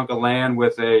big chunk of land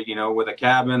with a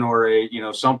cabin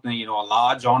or something, a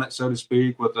lodge on it, so to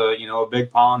speak, with a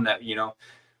big pond that,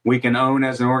 we can own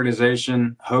as an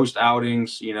organization, host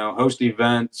outings, host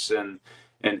events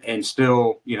and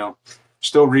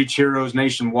still reach heroes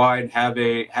nationwide, have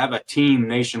a team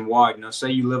nationwide. Say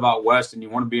you live out west and you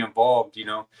want to be involved,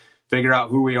 figure out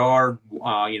who we are,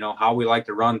 how we like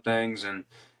to run things, and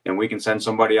we can send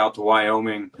somebody out to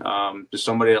Wyoming, to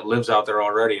somebody that lives out there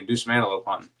already and do some antelope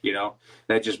hunting.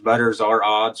 That just betters our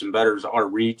odds and betters our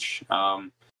reach.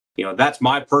 That's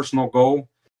my personal goal.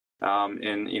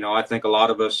 And I think a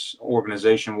lot of us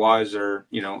organization wise are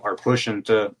pushing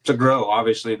to grow.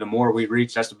 Obviously, the more we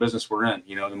reach, that's the business we're in.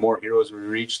 The more heroes we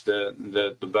reach,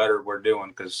 the better we're doing,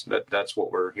 because that's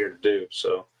what we're here to do.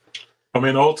 So, I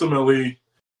mean, ultimately,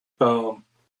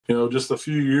 just a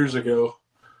few years ago,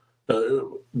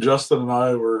 Justin and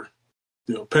I were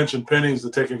pinching pennies to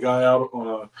take a guy out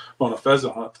on a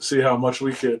pheasant hunt to see how much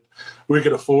we could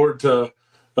afford to.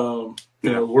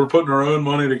 We're putting our own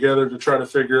money together to try to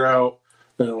figure out,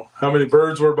 how many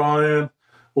birds we're buying.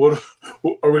 What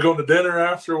are we going to dinner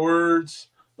afterwards?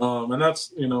 And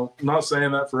that's, not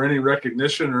saying that for any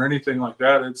recognition or anything like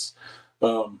that. It's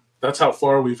that's how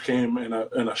far we've came in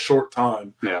a short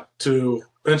time. Yeah. To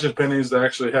pinching pennies to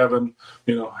actually having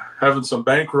some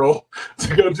bankroll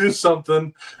to go do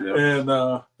something. Yep.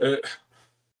 And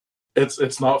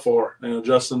it's not far.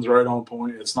 Justin's right on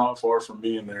point. It's not far from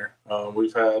being there.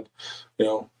 We've had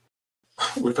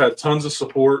tons of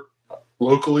support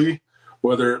locally,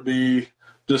 whether it be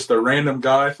just a random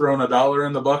guy throwing $1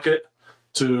 in the bucket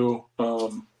to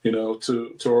our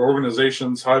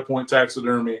organizations, High Point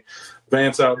Taxidermy,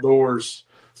 Vance Outdoors,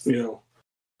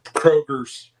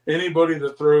 Kroger's, anybody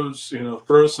that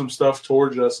throws some stuff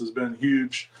towards us has been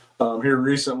huge. Here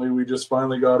recently, we just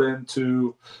finally got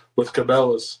into with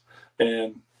Cabela's,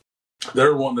 and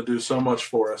they're wanting to do so much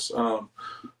for us.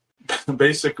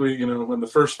 Basically, in the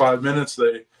first 5 minutes,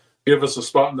 they give us a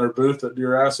spot in their booth at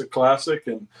Jurassic Classic,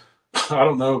 and I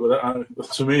don't know,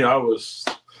 but to me, I was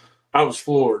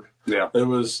floored. Yeah, it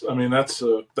was. I mean, that's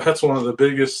one of the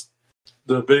biggest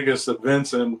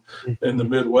events in the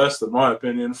Midwest, in my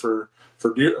opinion, for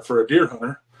a deer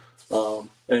hunter.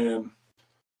 And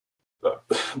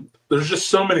there's just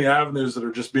so many avenues that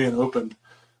are just being opened,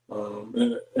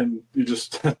 and you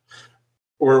just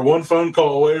we're one phone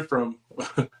call away from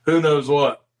who knows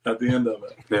what at the end of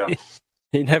it. Yeah.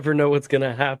 You never know what's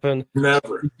gonna happen.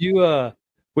 Never.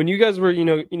 When you guys were,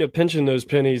 pinching those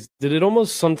pennies, did it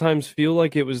almost sometimes feel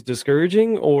like it was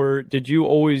discouraging, or did you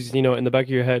always, in the back of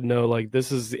your head know like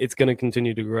it's going to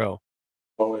continue to grow?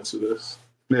 I'll answer this.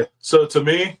 Yeah. So to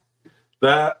me,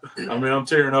 I'm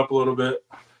tearing up a little bit,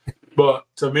 but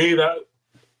to me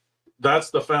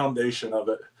that's the foundation of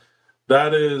it.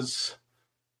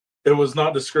 It was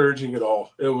not discouraging at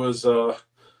all. It was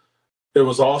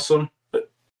awesome.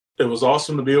 It was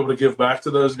awesome to be able to give back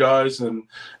to those guys, and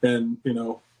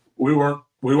we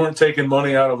weren't taking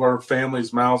money out of our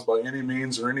families' mouths by any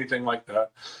means or anything like that.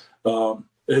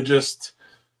 It just,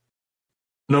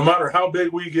 no matter how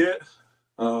big we get,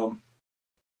 I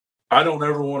don't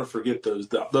ever want to forget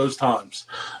those times.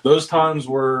 Those times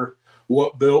were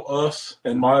what built us,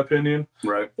 in my opinion.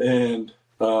 Right. And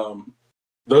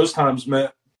those times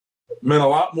meant a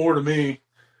lot more to me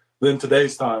than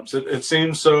today's times. It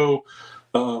seems so.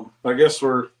 I guess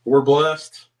we're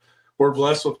blessed. We're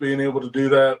blessed with being able to do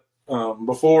that.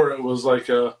 Before it was like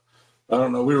I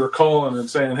don't know. We were calling and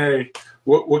saying, "Hey,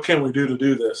 what can we do to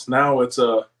do this?" Now it's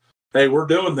 "Hey, we're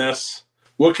doing this.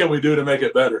 What can we do to make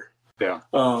it better?" Yeah.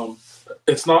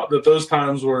 It's not that those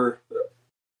times were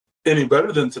any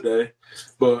better than today,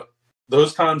 but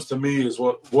those times to me is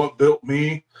what built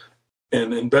me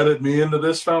and embedded me into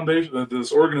this foundation,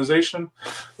 this organization.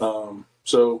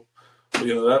 So.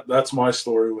 That's my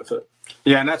story with it.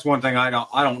 Yeah, and that's one thing I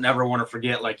don't ever want to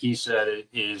forget. Like he said,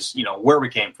 is where we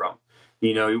came from.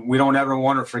 We don't ever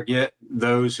want to forget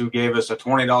those who gave us a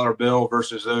 $20 bill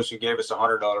versus those who gave us a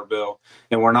 $100 bill,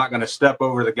 and we're not going to step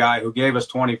over the guy who gave us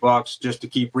 $20 just to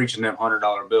keep reaching them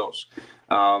 $100 bills.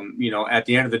 At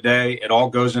the end of the day, it all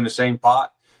goes in the same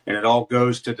pot, and it all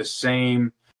goes to the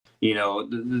same.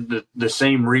 The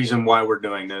same reason why we're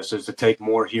doing this is to take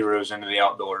more heroes into the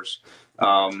outdoors.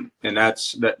 And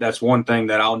that's one thing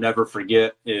that I'll never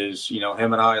forget is,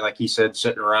 him and I, like he said,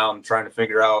 sitting around trying to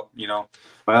figure out,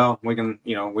 well, we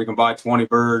can buy 20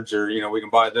 birds or, we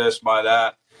can buy this, buy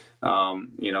that.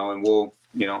 And we'll,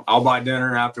 I'll buy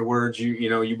dinner afterwards.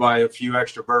 You buy a few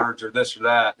extra birds or this or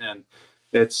that. And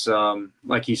it's,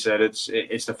 like he said, it's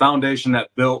the foundation that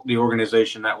built the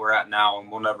organization that we're at now.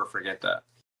 And we'll never forget that.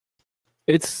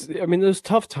 Those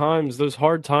tough times, those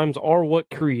hard times are what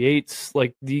creates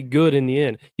like the good in the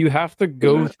end. You have to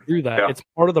go through that. Yeah. It's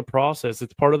part of the process.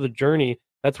 It's part of the journey.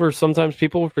 That's where sometimes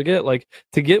people forget, like,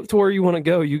 to get to where you want to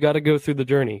go, you got to go through the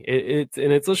journey.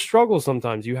 It's a struggle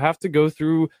sometimes. You have to go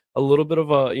through a little bit of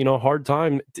a, hard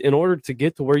time in order to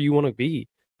get to where you want to be.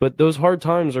 But those hard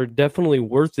times are definitely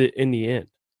worth it in the end.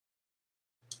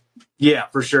 Yeah,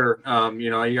 for sure. You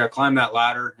got to climb that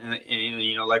ladder,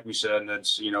 and like we said,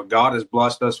 that's God has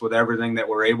blessed us with everything that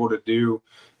we're able to do,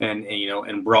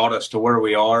 and brought us to where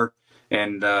we are,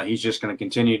 and He's just going to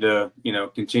continue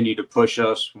to push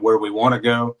us where we want to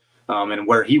go, and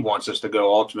where He wants us to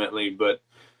go ultimately. But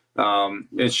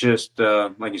it's just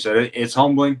like you said, it's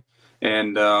humbling,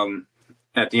 and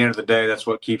at the end of the day, that's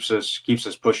what keeps us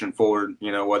pushing forward.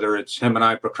 Whether it's him and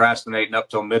I procrastinating up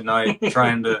till midnight,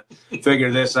 trying to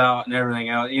figure this out and everything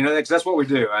else. That's what we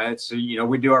do. It's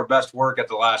we do our best work at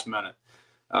the last minute.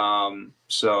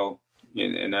 So,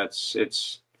 and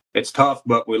it's tough,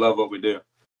 but we love what we do.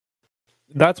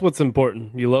 That's what's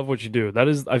important. You love what you do. That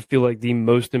is, I feel like, the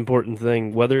most important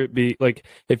thing. Whether it be like,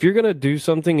 if you're gonna do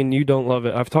something and you don't love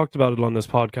it, I've talked about it on this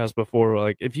podcast before.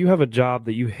 Like, if you have a job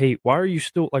that you hate, why are you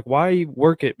still like, why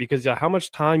work it? Because how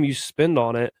much time you spend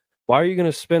on it, why are you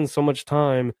gonna spend so much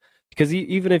time? Because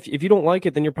even if you don't like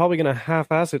it, then you're probably gonna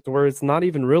half-ass it to where it's not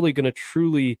even really gonna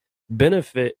truly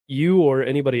benefit you or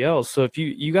anybody else. So if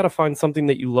you got to find something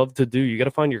that you love to do, you got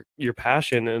to find your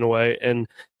passion in a way, and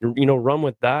run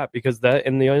with that, because that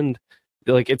in the end,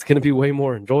 like, it's going to be way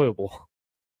more enjoyable.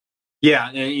 Yeah,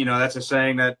 and that's a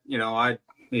saying that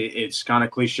it's kind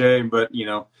of cliche, but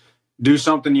do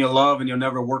something you love and you'll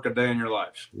never work a day in your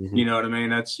life. Mm-hmm. You know what I mean?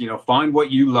 That's find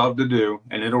what you love to do,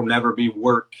 and it'll never be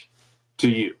work to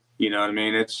you. You know what I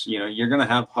mean? It's you're gonna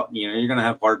have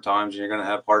hard times, and you're gonna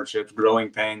have hardships, growing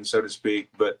pains, so to speak.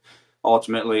 But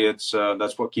ultimately, it's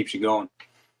that's what keeps you going.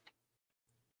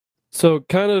 So,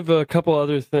 kind of a couple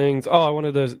other things. Oh, I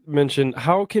wanted to mention,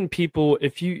 how can people,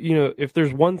 if if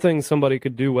there's one thing somebody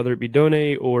could do, whether it be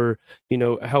donate or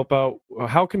help out,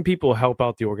 how can people help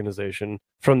out the organization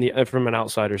from an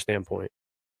outsider standpoint?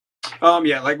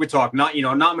 Yeah, like we talked,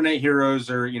 nominate heroes,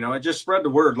 or just spread the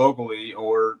word locally,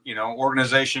 or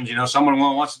organizations. Someone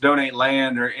wants to donate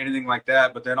land or anything like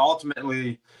that. But then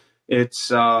ultimately,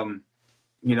 it's I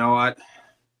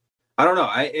don't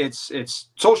know. It's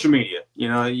social media.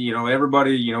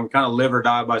 Everybody. We kind of live or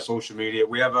die by social media.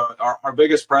 We have our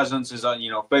biggest presence is on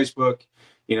Facebook.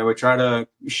 We try to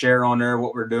share on there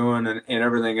what we're doing and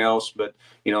everything else. But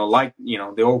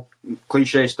the old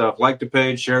cliche stuff, like the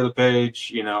page, share the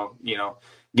page.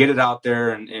 Get it out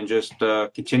there and just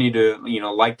continue to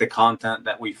like the content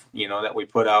that we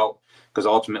put out, because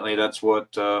ultimately that's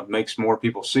what makes more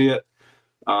people see it.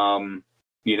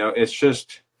 It's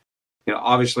just.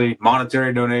 Obviously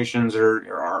monetary donations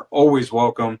are always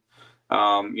welcome.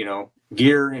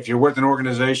 Gear, if you're with an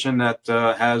organization that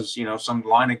has, some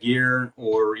line of gear,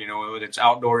 or, whether it's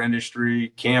outdoor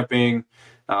industry, camping,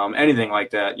 anything like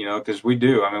that, because we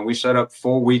do. I mean, we set up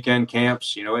full weekend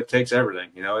camps. It takes everything.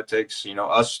 It takes,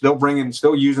 us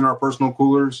still using our personal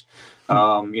coolers.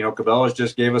 Cabela's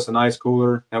just gave us a nice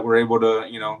cooler that we're able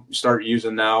to, start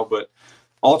using now. But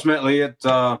ultimately,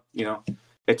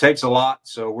 it takes a lot,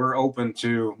 so we're open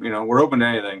to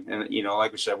anything. And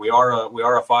like we said, we are a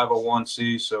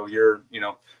 501c, so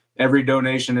every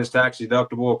donation is tax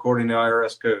deductible according to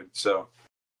IRS code. So,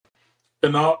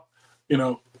 and not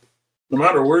no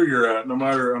matter where you're at,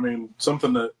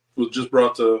 something that was just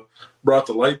brought to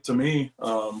light to me.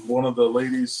 One of the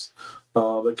ladies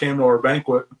that came to our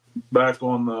banquet back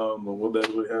on what day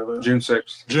did we have it? June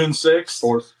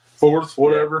 6th, 4th,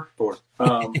 whatever. Yeah, 4th.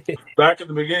 Back at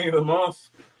the beginning of the month,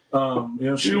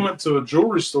 she went to a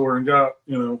jewelry store and got,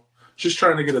 she's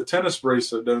trying to get a tennis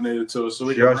bracelet donated to us so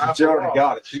we can wrap she it already off.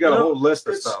 got it. She got a whole list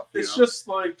of stuff. It's just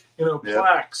like,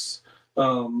 plaques,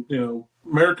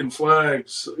 American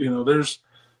flags,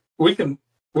 we can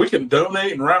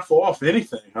donate and raffle off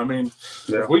anything.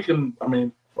 If we can,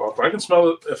 if I can smell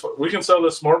it, if we can sell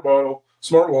this smart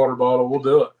water bottle, we'll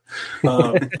do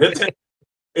it.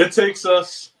 It takes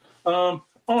us, on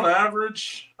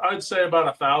average, I'd say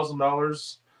about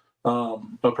 $1,000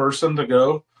 a person to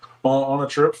go on a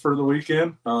trip for the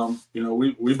weekend.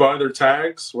 We buy their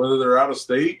tags, whether they're out of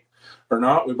state or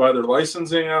not. We buy their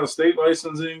licensing, out of state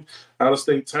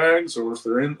tags, or if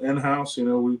they're in-house,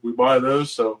 we buy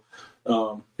those. So,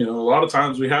 a lot of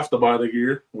times we have to buy the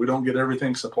gear. We don't get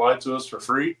everything supplied to us for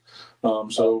free.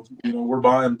 So, we're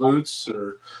buying boots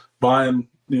or buying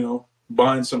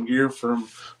some gear from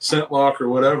ScentLock or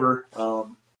whatever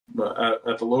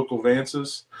at the local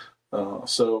Vances.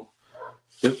 So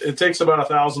it takes about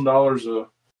 $1,000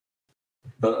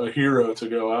 a hero to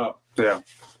go out. Yeah.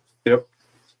 Yep.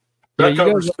 That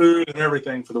covers food and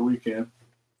everything for the weekend.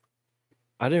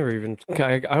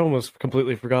 I almost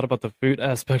completely forgot about the food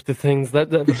aspect of things. That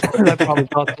probably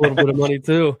costs a little bit of money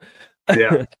too.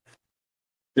 Yeah.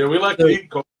 Yeah, we like to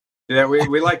eat. Yeah,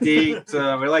 we like to eat.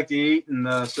 We like to eat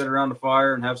and sit around the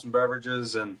fire and have some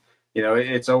beverages. And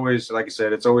it's always, like I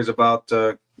said, it's always about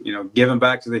giving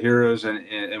back to the heroes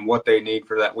and what they need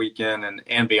for that weekend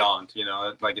and beyond.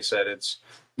 Like I said, it's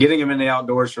getting them in the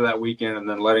outdoors for that weekend and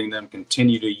then letting them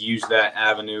continue to use that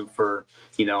avenue for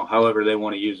however they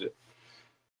want to use it.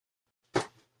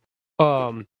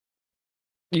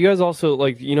 You guys also,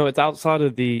 it's outside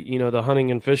of the the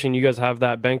hunting and fishing. You guys have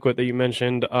that banquet that you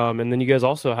mentioned, and then you guys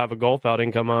also have a golf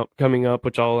outing coming up,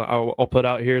 which I'll put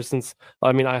out here, since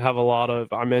I'm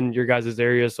in your guys'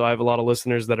 area, so I have a lot of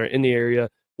listeners that are in the area.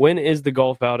 When is the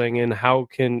golf outing, and how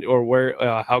can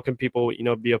people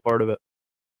be a part of it?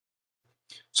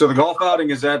 So the golf outing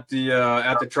is at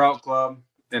the Trout Club,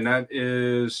 and that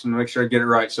is, let me make sure I get it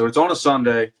right. So it's on a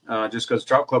Sunday, just because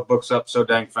Trout Club books up so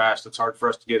dang fast. It's hard for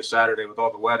us to get a Saturday with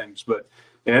all the weddings, but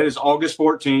it is August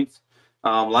 14th.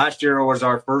 Last year was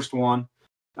our first one,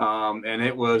 and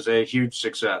it was a huge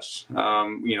success.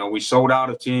 We sold out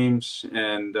of teams,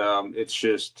 and it's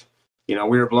just, we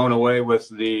were blown away with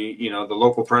the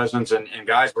local presence, and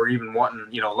guys were even wanting,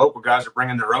 local guys are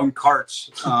bringing their own carts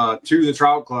to the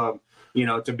Trout Club,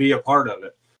 to be a part of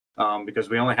it, because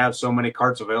we only have so many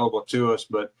carts available to us.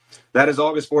 But that is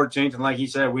August 14th, and like he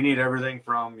said, we need everything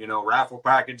from raffle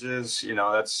packages.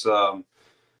 That's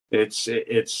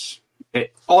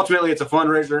ultimately it's a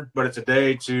fundraiser, but it's a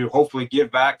day to hopefully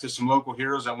give back to some local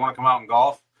heroes that want to come out and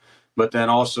golf, but then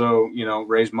also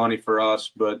raise money for us.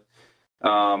 But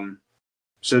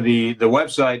so the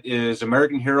website is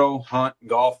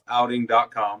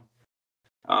AmericanHeroHuntGolfOuting.com.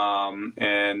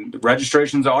 And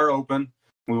registrations are open.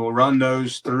 We will run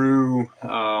those through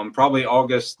probably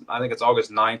August. I think it's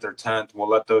August 9th or 10th. We'll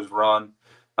let those run.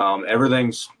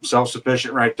 Everything's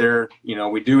self-sufficient right there.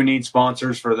 We do need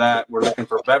sponsors for that. We're looking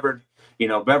for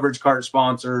beverage cart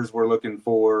sponsors. We're looking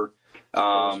for,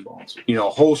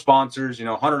 hole sponsors,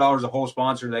 $100 a hole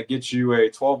sponsor that gets you a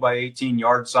 12 by 18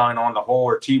 yard sign on the hole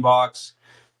or tee box.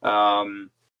 We're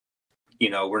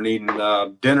needing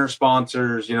dinner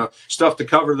sponsors, stuff to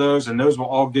cover those, and those will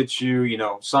all get you,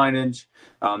 signage.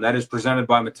 That is presented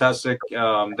by Metesic.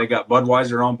 They got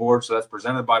Budweiser on board, so that's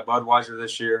presented by Budweiser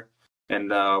this year.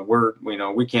 And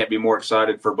we can't be more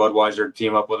excited for Budweiser to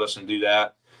team up with us and do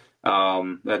that.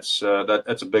 That's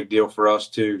a big deal for us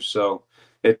too. So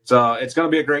it's going to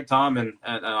be a great time, and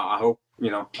I hope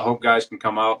guys can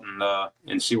come out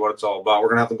and see what it's all about. We're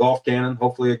going to have the golf cannon,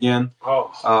 hopefully again.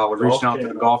 We're reaching out to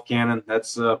the golf cannon.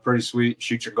 That's pretty sweet.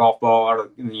 Shoot your golf ball out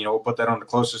of, we'll put that on the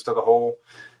closest to the hole.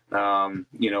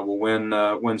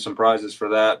 We'll win some prizes for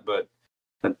that, but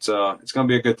it's going to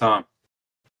be a good time.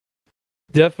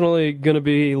 Definitely going to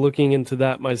be looking into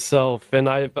that myself. And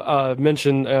I've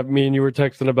mentioned, me and you were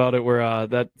texting about it, where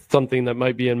that's something that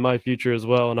might be in my future as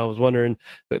well. And I was wondering,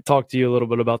 talk to you a little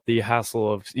bit about the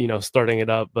hassle of, starting it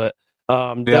up. But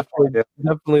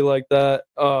definitely like that.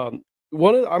 We're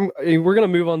going to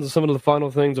move on to some of the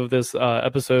final things of this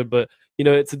episode, but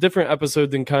it's a different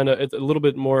episode than it's a little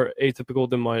bit more atypical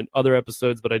than my other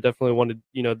episodes, but I definitely wanted,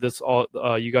 this all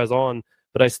you guys on.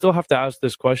 But I still have to ask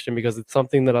this question because it's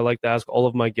something that I like to ask all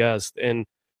of my guests. And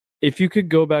if you could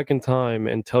go back in time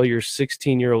and tell your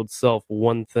 16-year-old self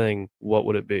one thing, what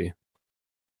would it be?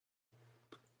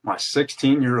 My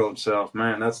 16-year-old self,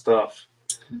 man, that's tough.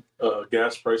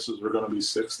 Gas prices were going to be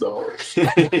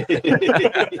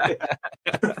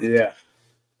 $6. Yeah.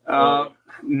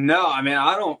 No, I mean,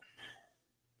 I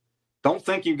don't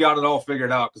think you've got it all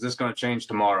figured out, because it's going to change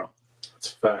tomorrow.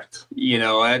 It's a fact.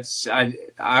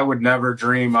 I would never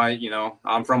dream.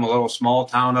 I'm from a little small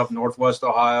town up Northwest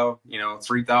Ohio,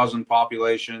 3,000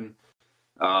 population.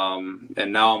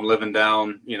 And now I'm living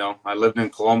down, I lived in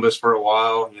Columbus for a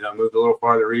while, moved a little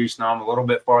farther east. Now I'm a little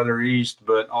bit farther east,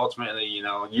 but ultimately,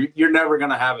 you're never going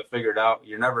to have it figured out.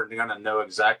 You're never going to know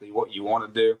exactly what you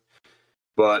want to do.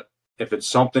 But if it's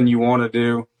something you want to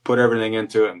do, put everything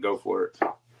into it and go for it.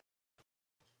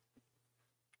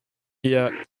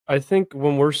 Yeah. I think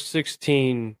when we're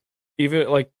 16,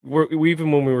 even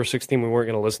when we were 16, we weren't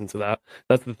going to listen to that.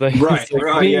 That's the thing. Right.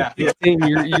 16,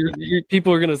 you're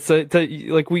people are going to say,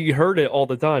 we heard it all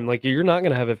the time. Like, you're not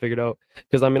going to have it figured out.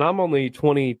 Because I'm only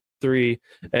 23,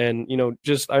 and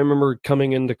I remember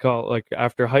coming into college,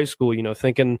 after high school,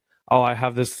 thinking, oh, I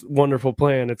have this wonderful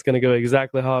plan. It's going to go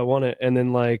exactly how I want it. And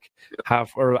then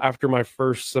after my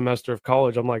first semester of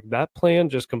college, I'm like, that plan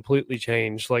just completely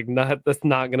changed. That's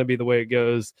not going to be the way it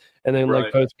goes. And then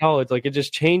post college, it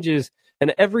just changes,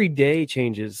 and every day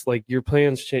changes. Your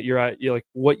plans change. You're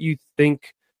what you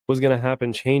think was going to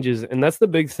happen changes. And that's the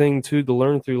big thing too, to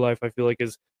learn through life, I feel like,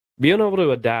 is being able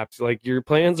to adapt. Your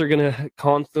plans are going to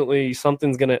constantly,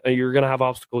 you're going to have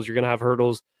obstacles. You're going to have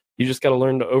hurdles. You just got to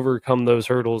learn to overcome those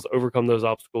hurdles, overcome those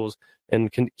obstacles,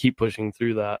 and keep pushing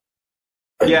through that.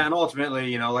 Yeah, and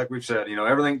ultimately, like we've said,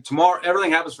 everything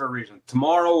happens for a reason.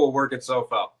 Tomorrow will work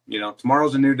itself out.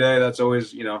 Tomorrow's a new day. That's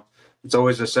always, it's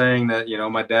always a saying that,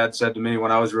 my dad said to me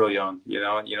when I was real young.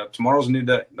 Tomorrow's a new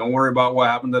day. Don't worry about what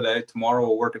happened today. Tomorrow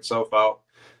will work itself out,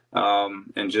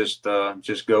 and just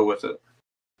go with it.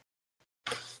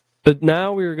 But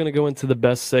now we're going to go into the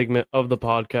best segment of the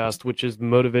podcast, which is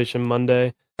Motivation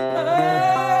Monday.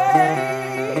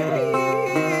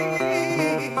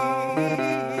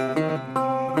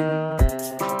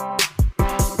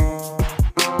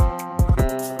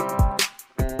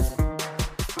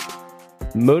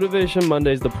 Motivation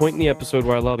Monday is the point in the episode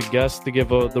where I allow the guests to give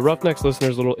the Roughnecks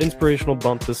listeners a little inspirational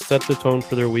bump to set the tone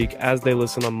for their week as they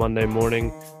listen on Monday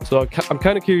morning. So I'm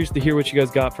kind of curious to hear what you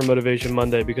guys got for Motivation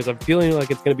Monday, because I'm feeling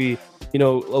like it's going to be, a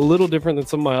little different than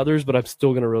some of my others, but I'm still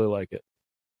going to really like it.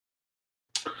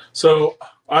 So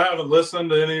I haven't listened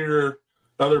to any of your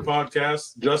other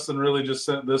podcasts. Justin really just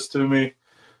sent this to me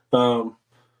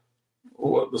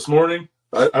this morning.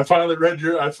 I finally read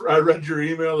I read your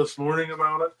email this morning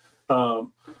about it.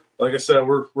 Like I said,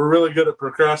 we're really good at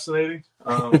procrastinating.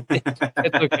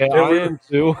 It's okay. I am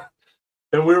too.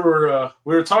 And we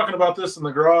were talking about this in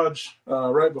the garage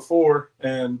right before,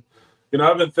 and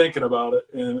I've been thinking about it,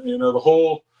 and the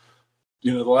whole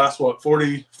the last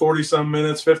 40 some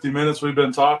minutes, 50 minutes we've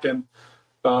been talking.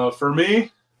 For me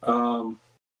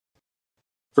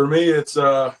it's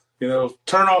turn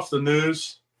off the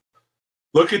news,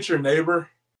 look at your neighbor,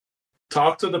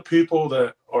 talk to the people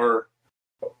that are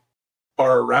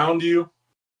around you.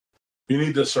 You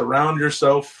need to surround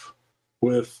yourself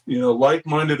with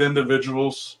like-minded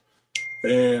individuals,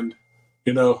 and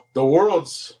the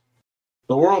world's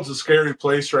a scary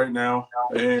place right now,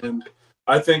 and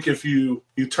I think if you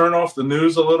turn off the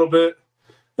news a little bit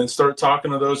and start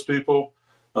talking to those people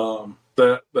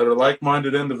that are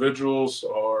like-minded individuals,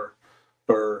 or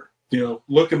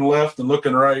looking left and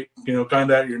looking right, kind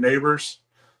of at your neighbors,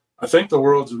 I think the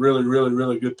world's a really, really,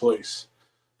 really good place.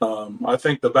 I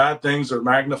think the bad things are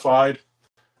magnified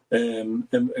and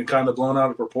kind of blown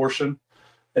out of proportion.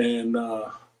 And,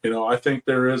 I think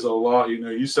there is a lot,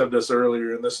 you said this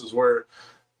earlier, and this is where,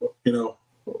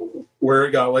 where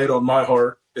it got laid on my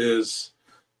heart is,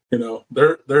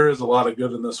 there is a lot of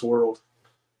good in this world.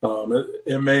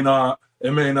 It may not,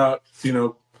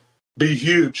 be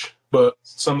huge, but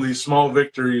some of these small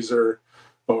victories are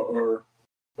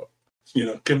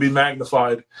can be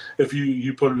magnified if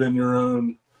you put it in your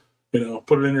own,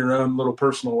 little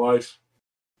personal life.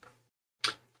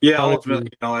 Yeah,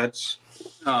 ultimately, it's,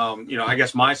 I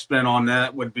guess my spin on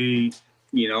that would be,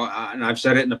 and I've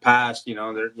said it in the past,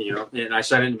 and I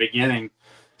said it in the beginning,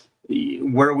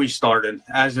 where we started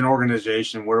as an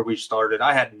organization,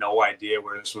 I had no idea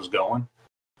where this was going.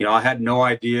 I had no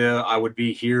idea I would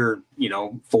be here,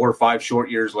 4 or 5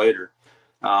 short years later.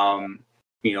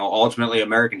 Ultimately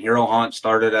American Hero Hunt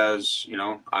started as,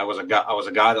 I was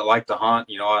a guy that liked to hunt.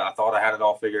 I thought I had it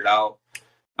all figured out.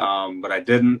 But I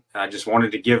didn't. I just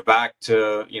wanted to give back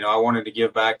to,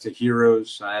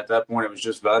 heroes. At that point, it was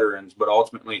just veterans, but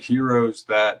ultimately heroes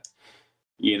that,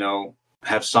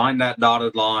 have signed that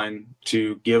dotted line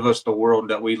to give us the world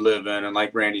that we live in. And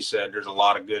like Randy said, there's a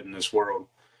lot of good in this world.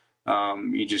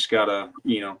 You just gotta,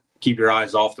 keep your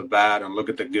eyes off the bad and look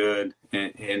at the good,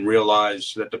 and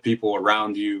realize that the people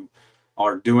around you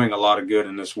are doing a lot of good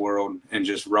in this world, and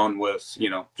just run with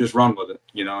it.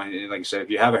 And like I said, if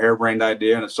you have a harebrained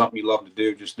idea and it's something you love to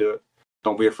do, just do it.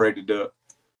 Don't be afraid to do it.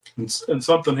 And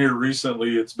something here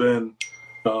recently, it's been,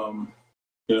 brought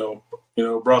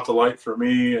to light for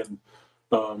me, and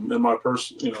in my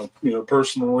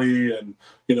personally, and,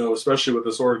 especially with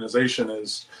this organization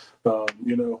is,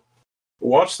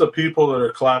 watch the people that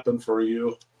are clapping for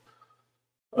you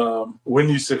when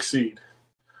you succeed.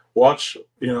 Watch,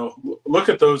 look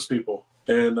at those people,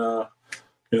 and,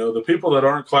 the people that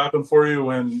aren't clapping for you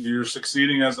when you're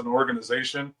succeeding as an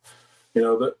organization,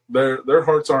 that their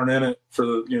hearts aren't in it for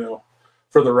the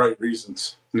right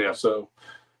reasons. Yeah. So,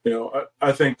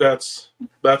 I think that's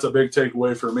a big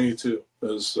takeaway for me too,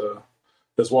 is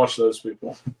watch those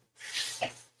people.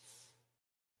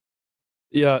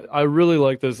 Yeah, I really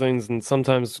like those things, and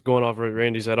sometimes going off what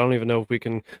Randy said, I don't even know if we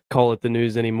can call it the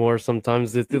news anymore.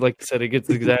 Sometimes, like I said, it gets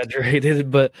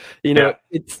exaggerated, but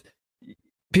it's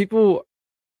people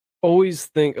always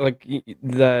think like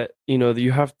that.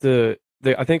 You have to.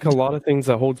 I think a lot of things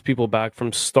that holds people back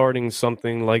from starting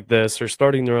something like this, or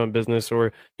starting their own business,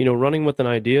 or running with an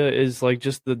idea, is like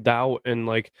just the doubt and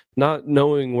like not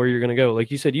knowing where you're gonna go. Like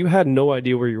you said, you had no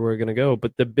idea where you were gonna go,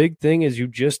 but the big thing is you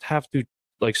just have to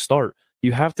like start.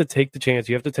 You have to take the chance.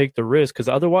 You have to take the risk, because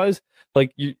otherwise,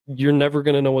 like you're never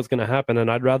gonna know what's gonna happen.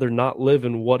 And I'd rather not live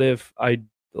in what if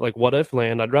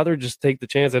land. I'd rather just take the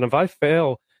chance. And if I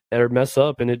fail or mess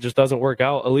up and it just doesn't work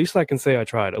out, at least I can say I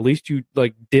tried. At least you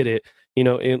like did it.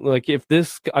 Like I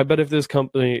bet if this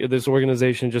company, this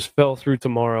organization just fell through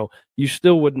tomorrow, you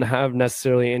still wouldn't have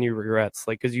necessarily any regrets.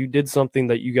 Like, because you did something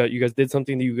that you guys did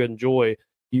something that you could enjoy.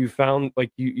 You found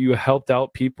like you helped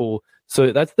out people.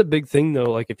 So that's the big thing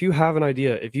though. Like if you have an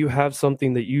idea, if you have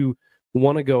something that you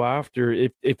want to go after,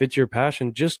 if it's your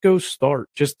passion, just go start.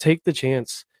 Just take the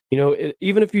chance.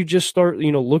 Even if you just start,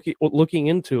 looking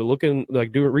into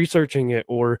it, researching it,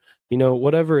 or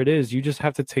whatever it is, you just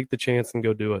have to take the chance and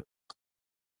go do it.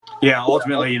 Yeah,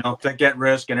 ultimately, take that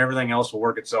risk and everything else will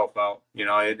work itself out.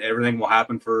 Everything will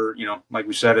happen for, like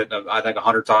we said it, I think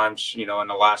 100 times, in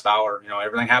the last hour,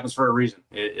 everything happens for a reason.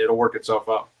 It'll work itself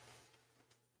out.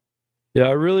 Yeah,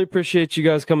 I really appreciate you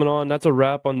guys coming on. That's a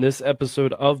wrap on this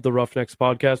episode of the Roughnecks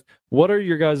podcast. What are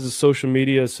your guys' social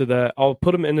media so that I'll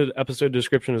put them in the episode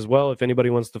description as well if anybody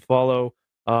wants to follow.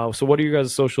 So what are your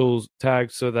guys' socials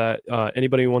tags so that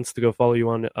anybody who wants to go follow you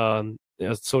on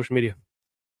social media?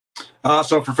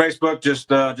 So for Facebook, just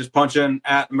punch in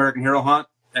at American Hero Hunt.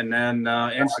 And then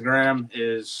Instagram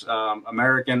is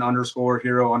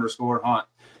American_hero_hunt.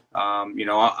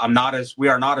 We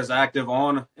are not as active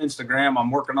on Instagram.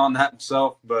 I'm working on that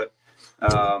myself, but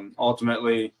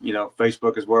ultimately,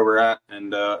 Facebook is where we're at,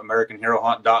 and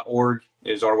AmericanHeroHunt.org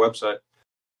is our website.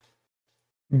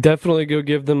 Definitely go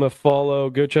give them a follow.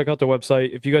 Go check out their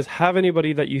website. If you guys have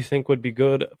anybody that you think would be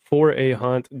good for a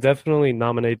hunt, definitely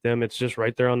nominate them. It's just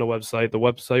right there on the website. The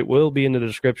website will be in the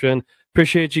description.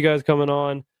 Appreciate you guys coming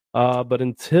on. But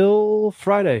until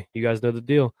Friday, you guys know the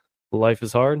deal. Life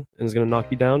is hard and it's going to knock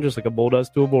you down just like a bull does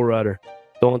to a bull rider.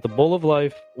 Don't let the bull of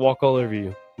life walk all over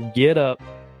you. Get up,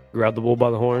 grab the bull by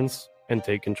the horns, and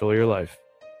take control of your life.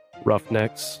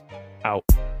 Roughnecks, out.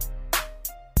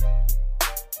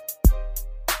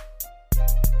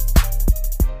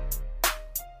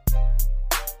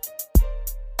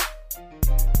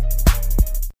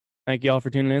 Thank you all for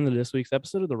tuning in to this week's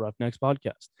episode of the Roughnecks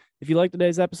podcast. If you like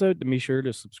today's episode, then be sure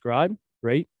to subscribe,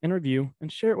 rate, and review,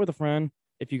 and share it with a friend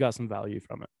if you got some value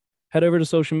from it. Head over to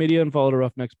social media and follow the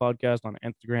Roughnecks podcast on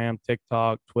Instagram,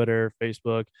 TikTok, Twitter,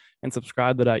 Facebook, and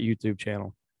subscribe to that YouTube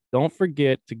channel. Don't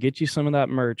forget to get you some of that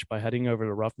merch by heading over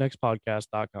to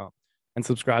roughneckspodcast.com and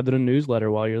subscribe to the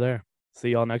newsletter while you're there. See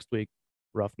y'all next week.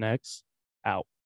 Roughnecks, out.